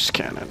is a Zeus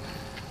cannon.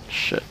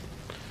 Shit.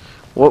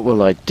 What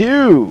will I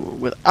do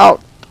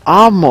without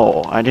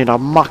ammo? I need a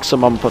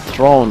maximum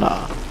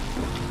patrona.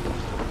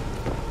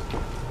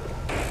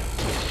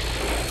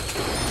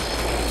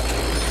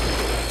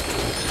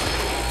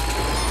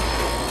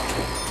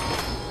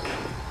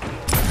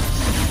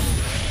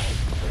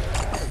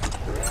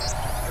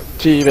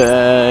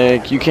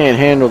 Teabag, you can't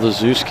handle the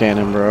Zeus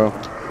cannon, bro.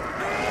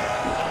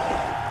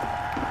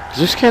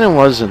 Zeus cannon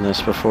was in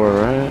this before,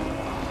 right?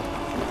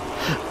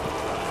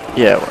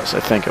 Yeah, it was. I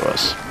think it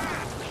was.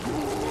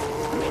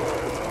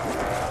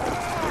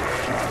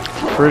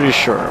 Pretty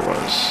sure it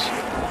was.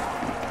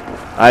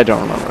 I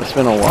don't remember. It's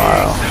been a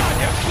while.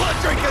 Down, you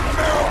blood-drinking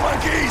marrow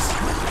monkeys!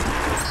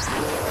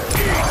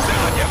 Eat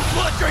down, you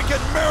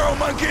blood-drinking marrow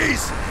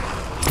monkeys!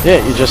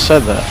 Yeah, you just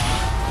said that.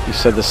 You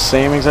said the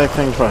same exact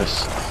thing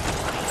twice.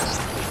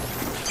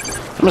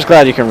 I'm just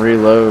glad you can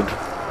reload. Okay,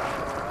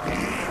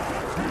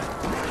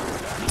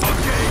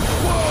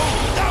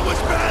 whoa, that was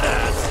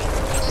badass!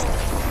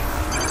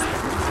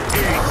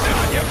 Eat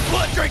down, you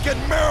blood-drinking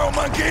marrow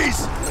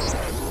monkeys!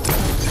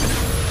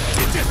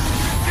 It just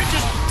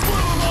blew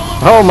them all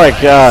over. Oh my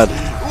god.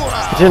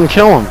 Wow. It didn't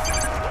kill him. I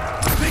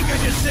think I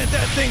just sent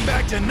that thing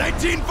back to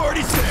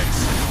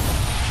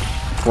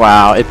 1946.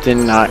 Wow, it did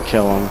not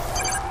kill him.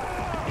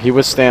 He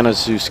withstand a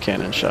Zeus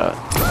cannon shot.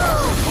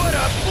 What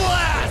a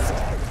blast!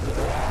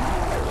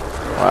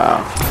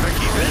 Wow. If I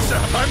keep this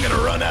up, I'm gonna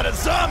run out of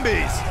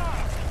zombies!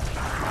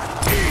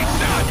 Eat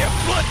down, you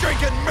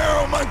blood-drinking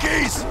marrow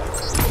monkeys!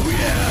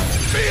 Yeah,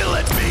 feel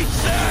it, meat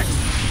sacks!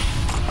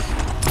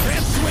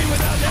 Can't swing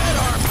without that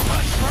arm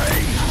punch,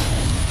 right?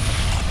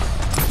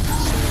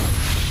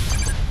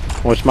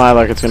 Which my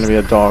luck, it's gonna be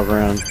a dog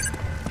round.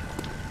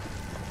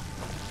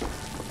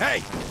 Hey,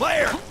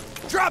 player!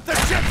 Drop the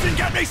chips and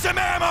get me some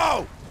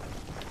ammo!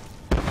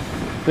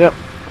 Yep.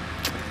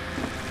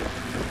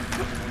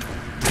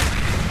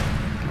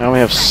 I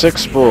only have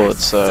 6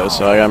 bullets though,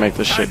 so I gotta make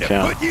this shit Time to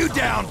count. put you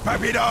down,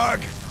 puppy dog!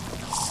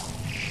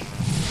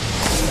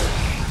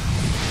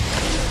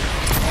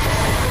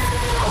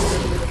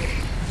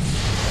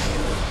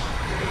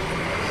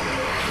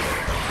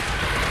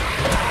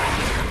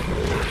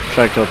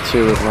 Try to kill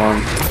 2 with 1.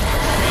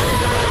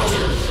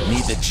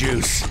 Need the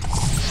juice. It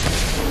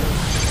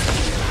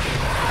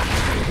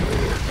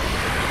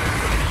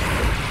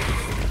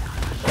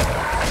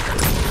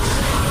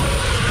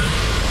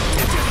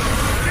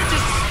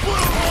just blew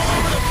all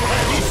over the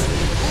place!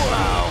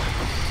 Wow!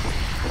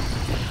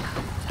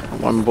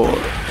 1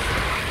 bullet.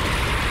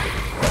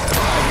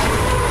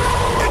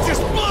 It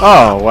just blew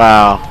Oh,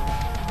 wow.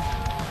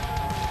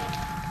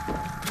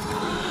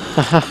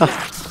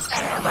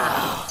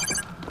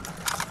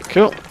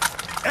 Cool.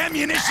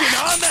 ammunition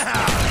on the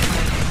house!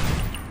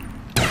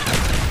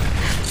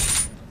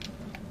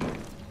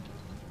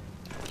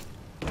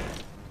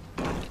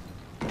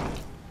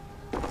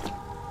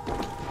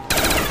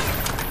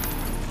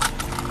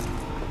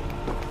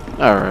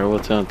 Alright, we're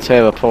gonna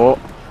teleport.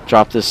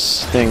 Drop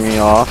this thingy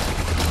off.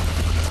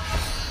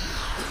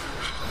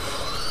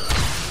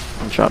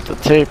 And drop the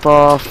tape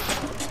off.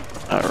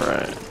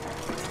 Alright.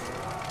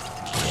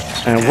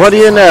 And what do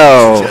you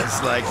know?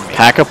 Just like me.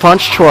 Pack a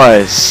punch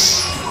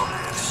twice.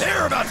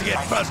 They're about to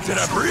get busted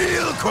up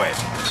real quick.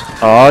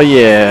 Oh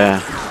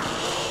yeah.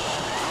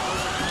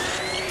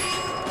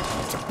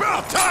 It's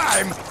about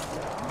time.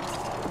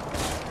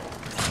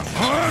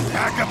 Come on,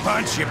 pack a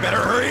punch. You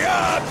better hurry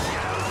up.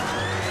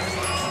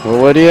 Well,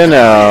 what do you know?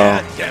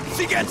 Yeah,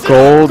 Dempsey gets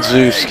Gold it.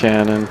 Zeus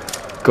cannon,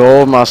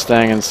 gold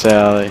Mustang and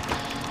Sally,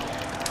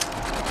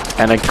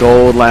 and a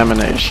gold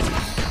lamination.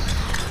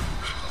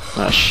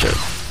 Ah, shit.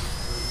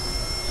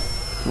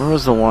 Where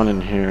was the one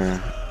in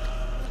here?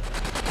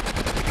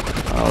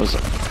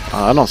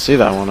 I don't see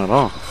that one at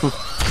all.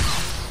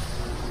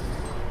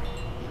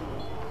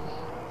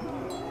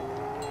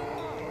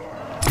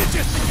 You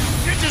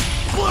just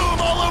blew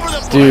them all over the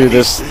place. Dude,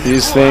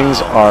 these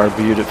things are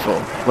beautiful.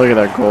 Look at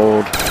that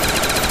gold.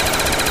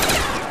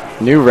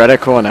 New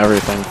reticle and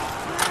everything.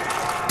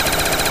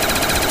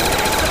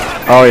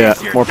 Oh yeah,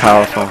 You're more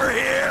dying powerful. over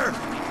here.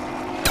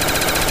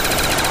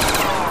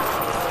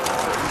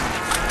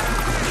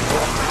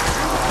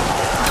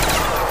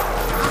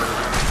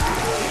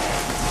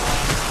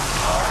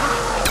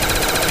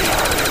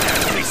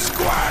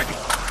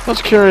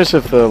 was curious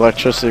if the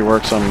electricity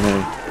works on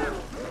me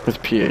with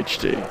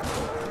PhD.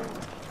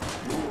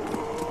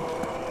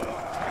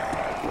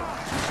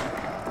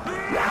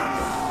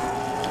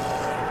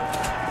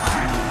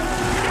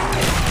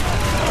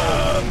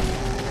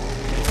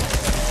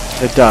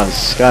 It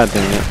does. God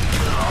dang it.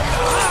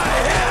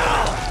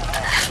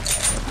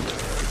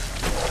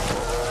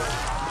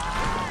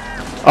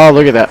 Oh,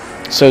 look at that.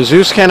 So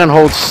Zeus Cannon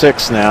holds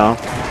 6 now.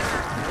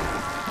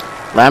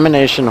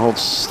 Lamination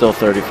holds still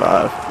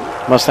 35.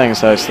 Mustang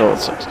size still at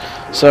 6.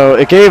 So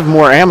it gave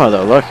more ammo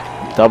though. Look,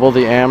 double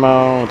the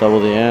ammo, double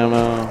the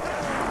ammo.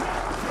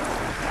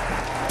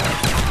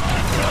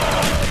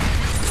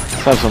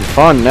 Let's have some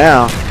fun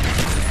now.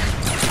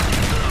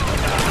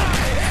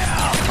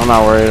 I'm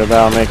not worried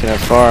about making it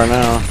far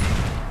now.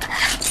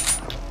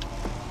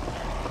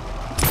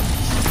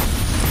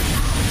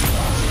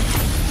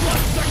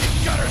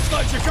 Bloodsucking gutter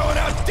slugs are going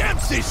out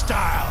Dempsey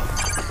style.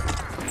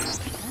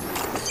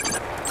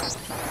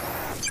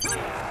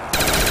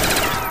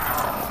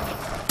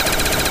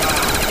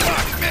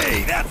 Fuck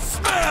me, that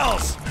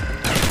smells.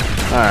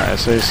 Alright,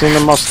 so you've seen the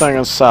Mustang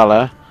and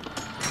Salah.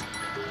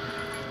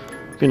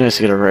 Be nice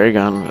to get a ray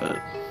gun, but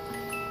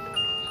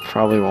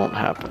probably won't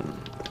happen.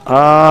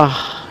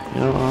 You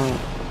know what?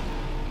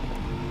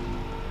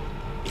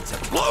 It's a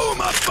blow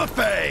 'em up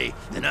buffet,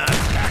 and I'm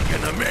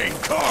packing the main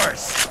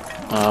course.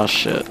 Oh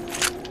shit.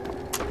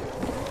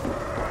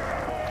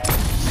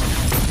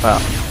 Wow.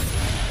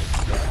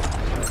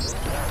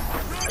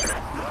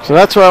 So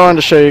that's what I wanted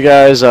to show you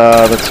guys,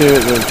 the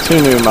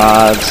two new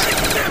mods.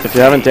 If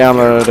you haven't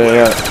downloaded it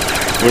yet,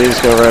 please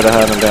go right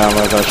ahead and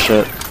download that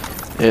shit.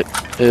 It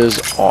is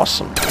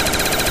awesome.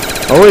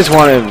 Always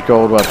wanted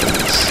gold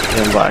weapons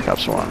in Black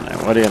Ops 1, and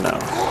what do you know?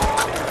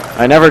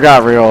 I never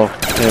got real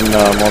in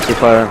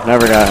multiplayer.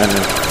 Never got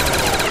any.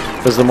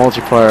 Because the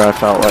multiplayer I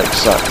felt like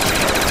sucked.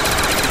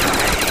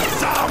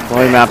 The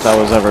only map that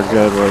was ever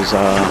good was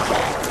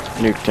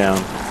Nuketown.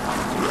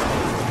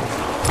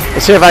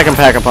 Let's see if I can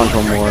pack a punch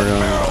one more.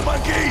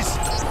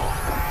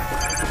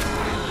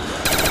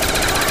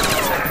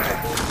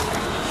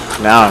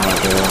 Now I'm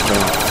not doing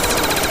it.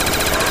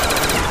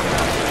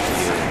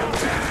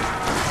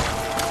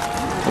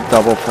 The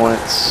double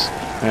points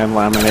and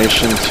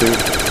lamination too.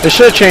 They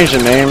should have changed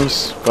the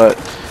names, but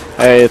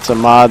hey, it's a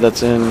mod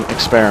that's in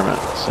experiment,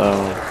 so.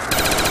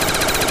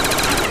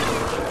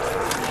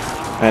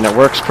 And it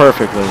works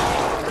perfectly.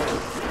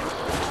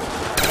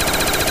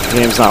 The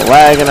game's not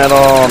lagging at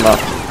all,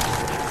 nothing.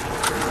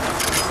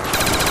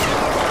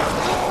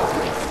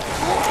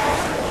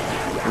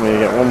 Let me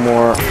get one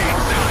more.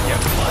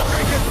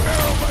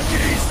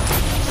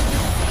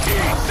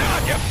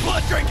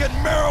 Blood-drinking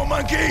marrow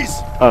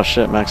monkeys! Oh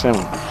shit, max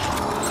ammo.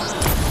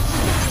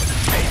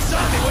 Hey,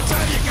 Zombie, what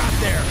time you got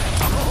there?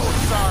 Oh,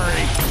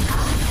 sorry.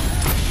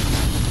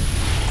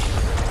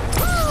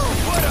 Woo,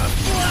 what a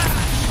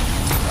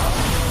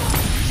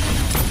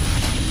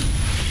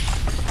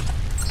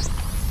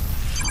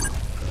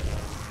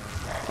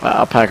blast!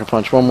 I'll pack a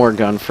punch. One more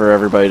gun for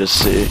everybody to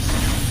see.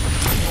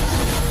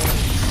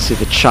 See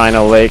the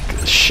China Lake,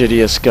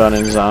 shittiest gun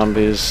in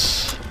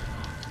zombies.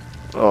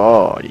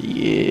 Oh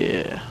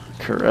yeah.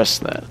 Caress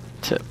that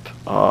tip.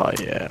 Oh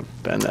yeah.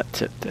 Bend that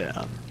tip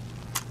down.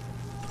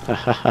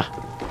 Hahaha.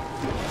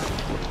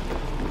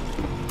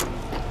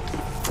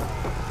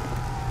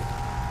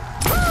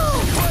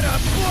 What a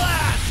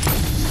blast!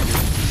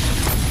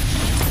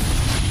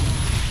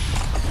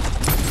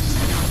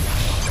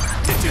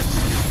 It just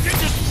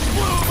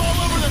blew them all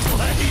over the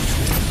place.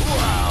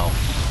 Wow.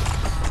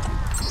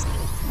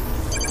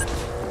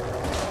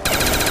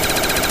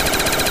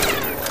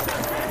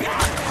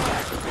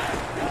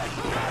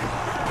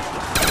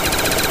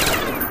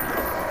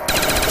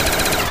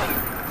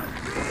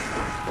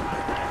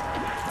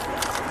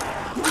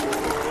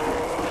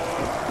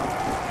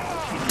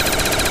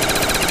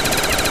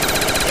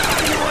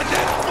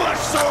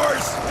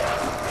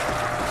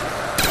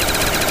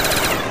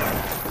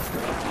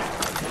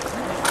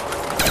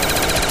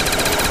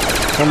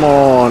 Come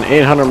on,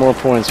 800 more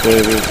points,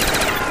 baby.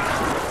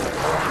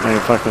 I can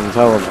fucking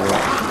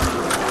teleport.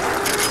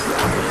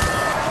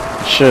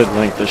 Should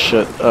link this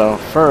shit. Oh,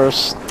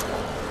 first.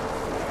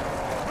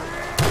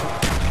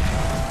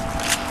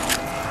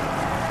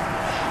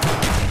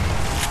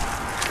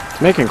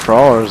 It's making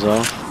crawlers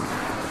though.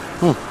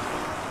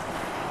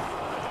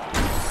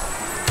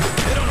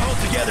 They don't hold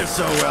together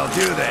so well,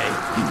 do they?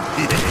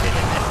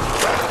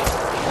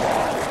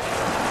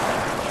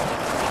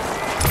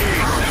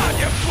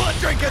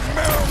 Blood-drinking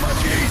marrow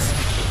monkeys!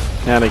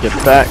 Now to get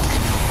back.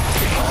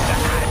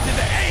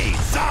 Hey,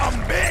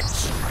 some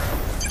bitch!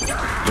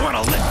 You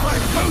wanna lick my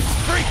boots,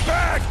 freak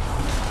bag?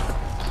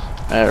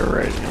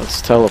 Alrighty,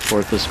 let's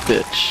teleport this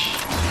bitch.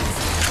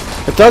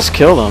 It does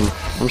kill them.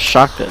 I'm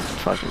shocked that it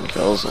fucking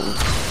kills them.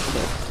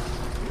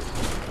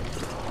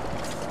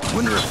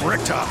 Wonder if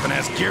Richtofen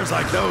has gears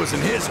like those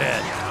in his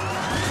head.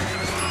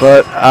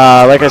 But,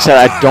 like I said,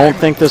 I don't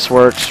think this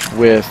works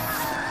with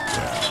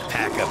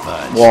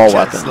wall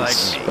weapons,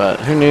 like but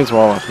who needs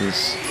wall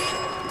weapons?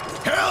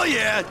 Hell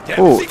yeah!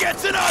 Dempsey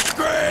gets an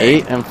upgrade!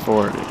 8 and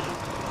 40.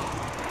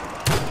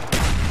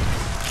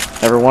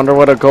 Ever wonder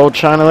what a gold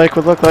China Lake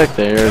would look like?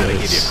 There it Gotta give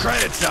you is.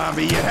 credit,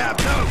 zombie. You have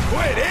no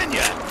quit in you.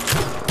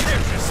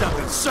 There's just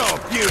something so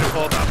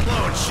beautiful about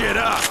blowing shit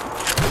up.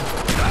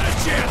 Not a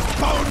chance,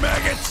 bone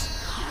maggots.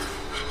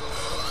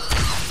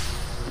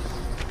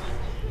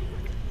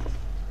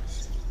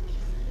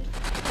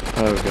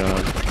 Oh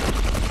god.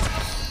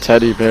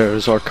 Teddy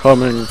bears are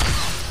coming.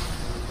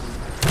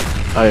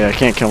 Oh yeah, I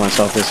can't kill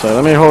myself this way.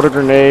 Let me hold a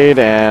grenade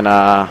and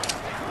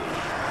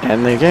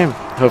end the game.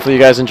 Hopefully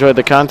you guys enjoyed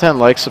the content.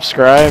 Like,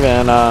 subscribe,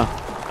 and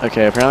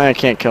okay, apparently I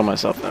can't kill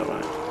myself that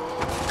way.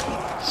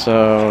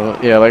 So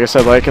yeah, like I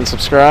said, like and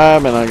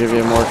subscribe, and I'll give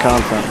you more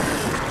content.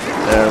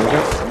 There we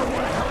go.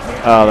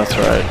 Oh, that's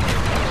right.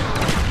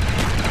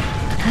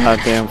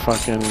 Goddamn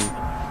fucking...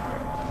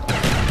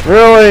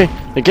 Really?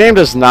 The game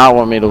does not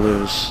want me to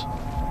lose.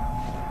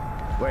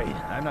 Wait,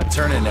 I'm not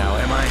turning now,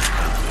 am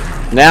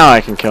I? Now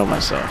I can kill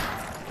myself.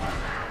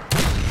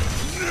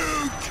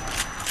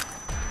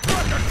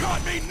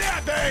 Caught me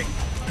napping.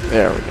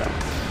 There we go.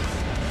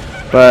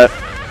 But,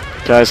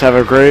 guys, have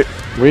a great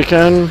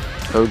weekend.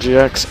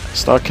 OGX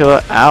Stalk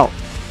Killer out.